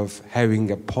kind of having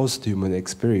a post-human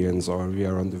experience, or we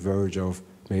are on the verge of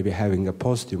maybe having a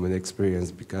post-human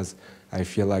experience? Because I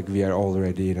feel like we are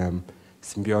already in a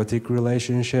symbiotic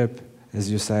relationship, as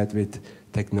you said, with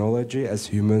technology as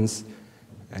humans.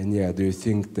 And yeah, do you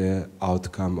think the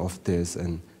outcome of this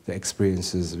and the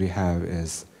experiences we have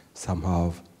is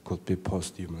somehow could be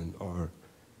post-human or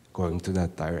going to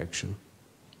that direction?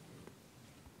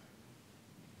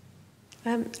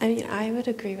 I mean, I would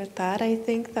agree with that. I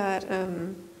think that,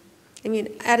 I mean,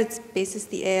 at its basis,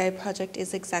 the AI project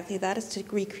is exactly that, is to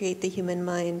recreate the human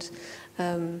mind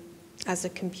as a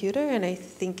computer. And I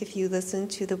think if you listen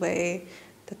to the way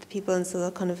that the people in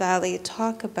Silicon Valley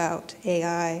talk about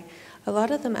AI, a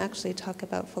lot of them actually talk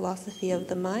about philosophy of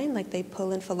the mind, like they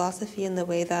pull in philosophy in the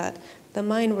way that the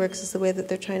mind works is the way that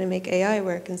they're trying to make AI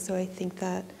work. And so I think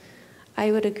that I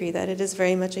would agree that it is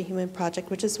very much a human project,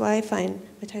 which is why I find,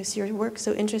 Matthias, your work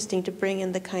so interesting, to bring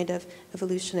in the kind of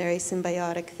evolutionary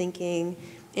symbiotic thinking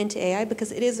into AI,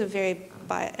 because it is a very,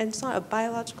 and it's not a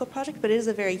biological project, but it is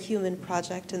a very human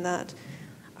project, in that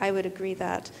I would agree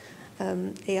that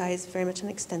AI is very much an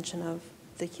extension of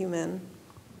the human.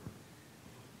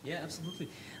 Yeah, absolutely.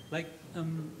 Like,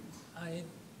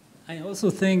 I also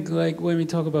think, like, when we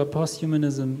talk about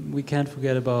posthumanism, we can't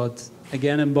forget about,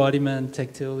 again, embodiment,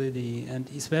 tactility, and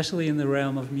especially in the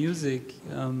realm of music,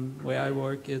 where I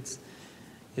work, it's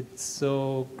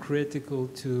so critical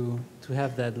to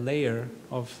have that layer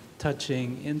of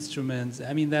touching instruments.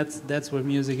 I mean, that's what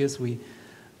music is. We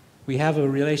have a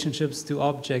relationships to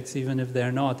objects, even if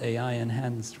they're not AI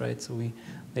enhanced, right? So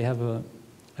they have a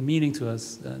meaning to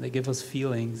us. They give us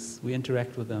feelings. We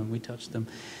interact with them. We touch them,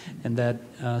 and that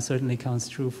certainly counts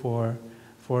true for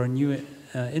new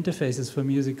interfaces for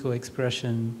musical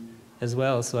expression as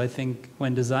well. So I think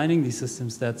when designing these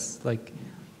systems, that's like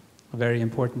a very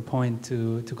important point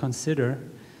to consider.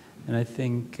 And I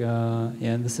think, yeah,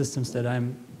 in the systems that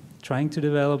I'm trying to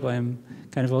develop, I'm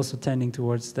kind of also tending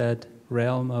towards that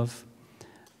realm of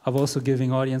also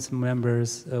giving audience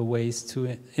members ways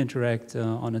to interact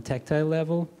on a tactile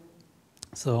level.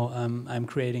 So I'm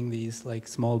creating these like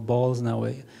small balls now,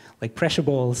 like pressure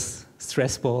balls,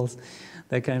 stress balls,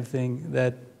 that kind of thing,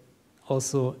 that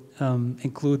also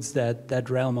includes that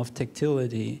realm of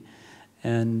tactility.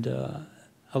 And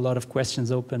a lot of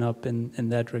questions open up in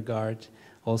that regard.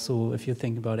 Also, if you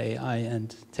think about AI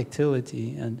and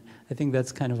tactility, and I think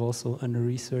that's kind of also under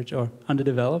research or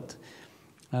underdeveloped.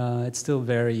 It's still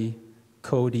very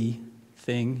codey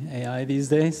thing, AI these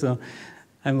days, so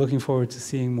I'm looking forward to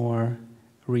seeing more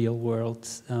real-world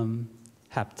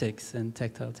haptics and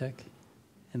tactile tech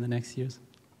in the next years.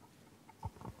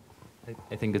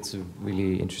 I think it's a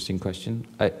really interesting question.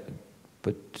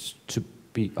 But to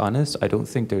be honest, I don't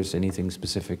think there's anything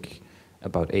specific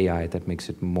about AI that makes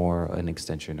it more an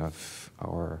extension of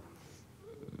our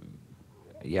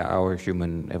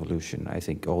human evolution. I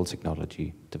think all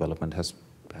technology development has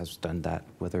done that,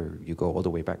 whether you go all the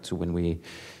way back to when we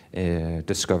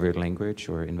discovered language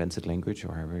or invented language,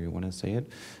 or however you want to say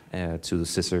it, to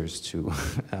scissors, to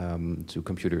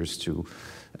computers, to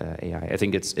AI. I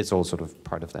think it's all sort of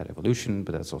part of that evolution,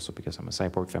 but that's also because I'm a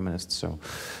cyborg feminist. So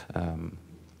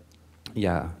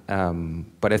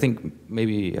but I think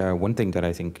maybe one thing that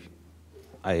I think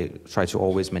I try to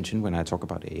always mention when I talk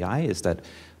about AI is that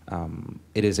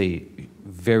it is a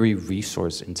very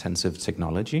resource-intensive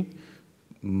technology,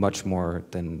 much more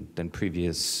than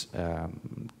previous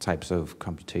types of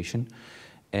computation.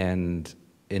 And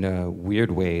in a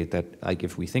weird way that, like,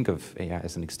 if we think of AI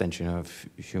as an extension of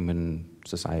human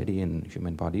society and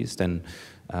human bodies, then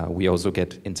we also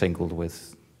get entangled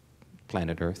with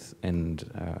planet Earth and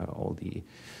all the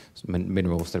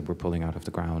minerals that we're pulling out of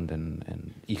the ground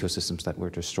and ecosystems that we're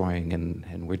destroying,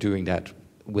 and we're doing that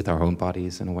with our own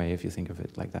bodies in a way, if you think of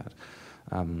it like that.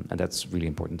 And that's really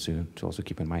important to also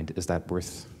keep in mind.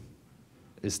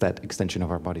 Is that extension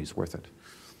of our bodies worth it?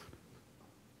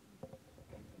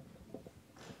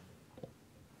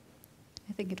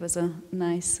 I think it was a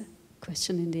nice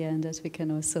question in the end, that we can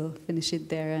also finish it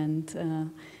there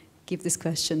and give this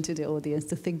question to the audience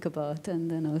to think about,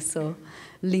 and then also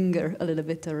linger a little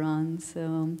bit around.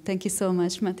 So thank you so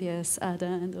much, Matthias, Ada,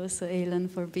 and also Aline,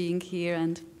 for being here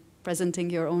and presenting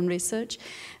your own research.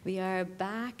 We are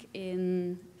back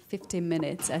in 15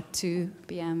 minutes at 2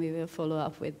 p.m. We will follow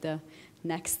up with the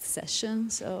next session.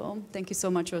 So thank you so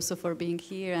much also for being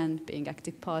here and being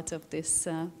active part of this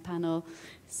panel.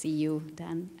 See you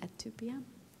then at 2 p.m.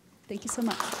 Thank you so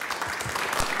much.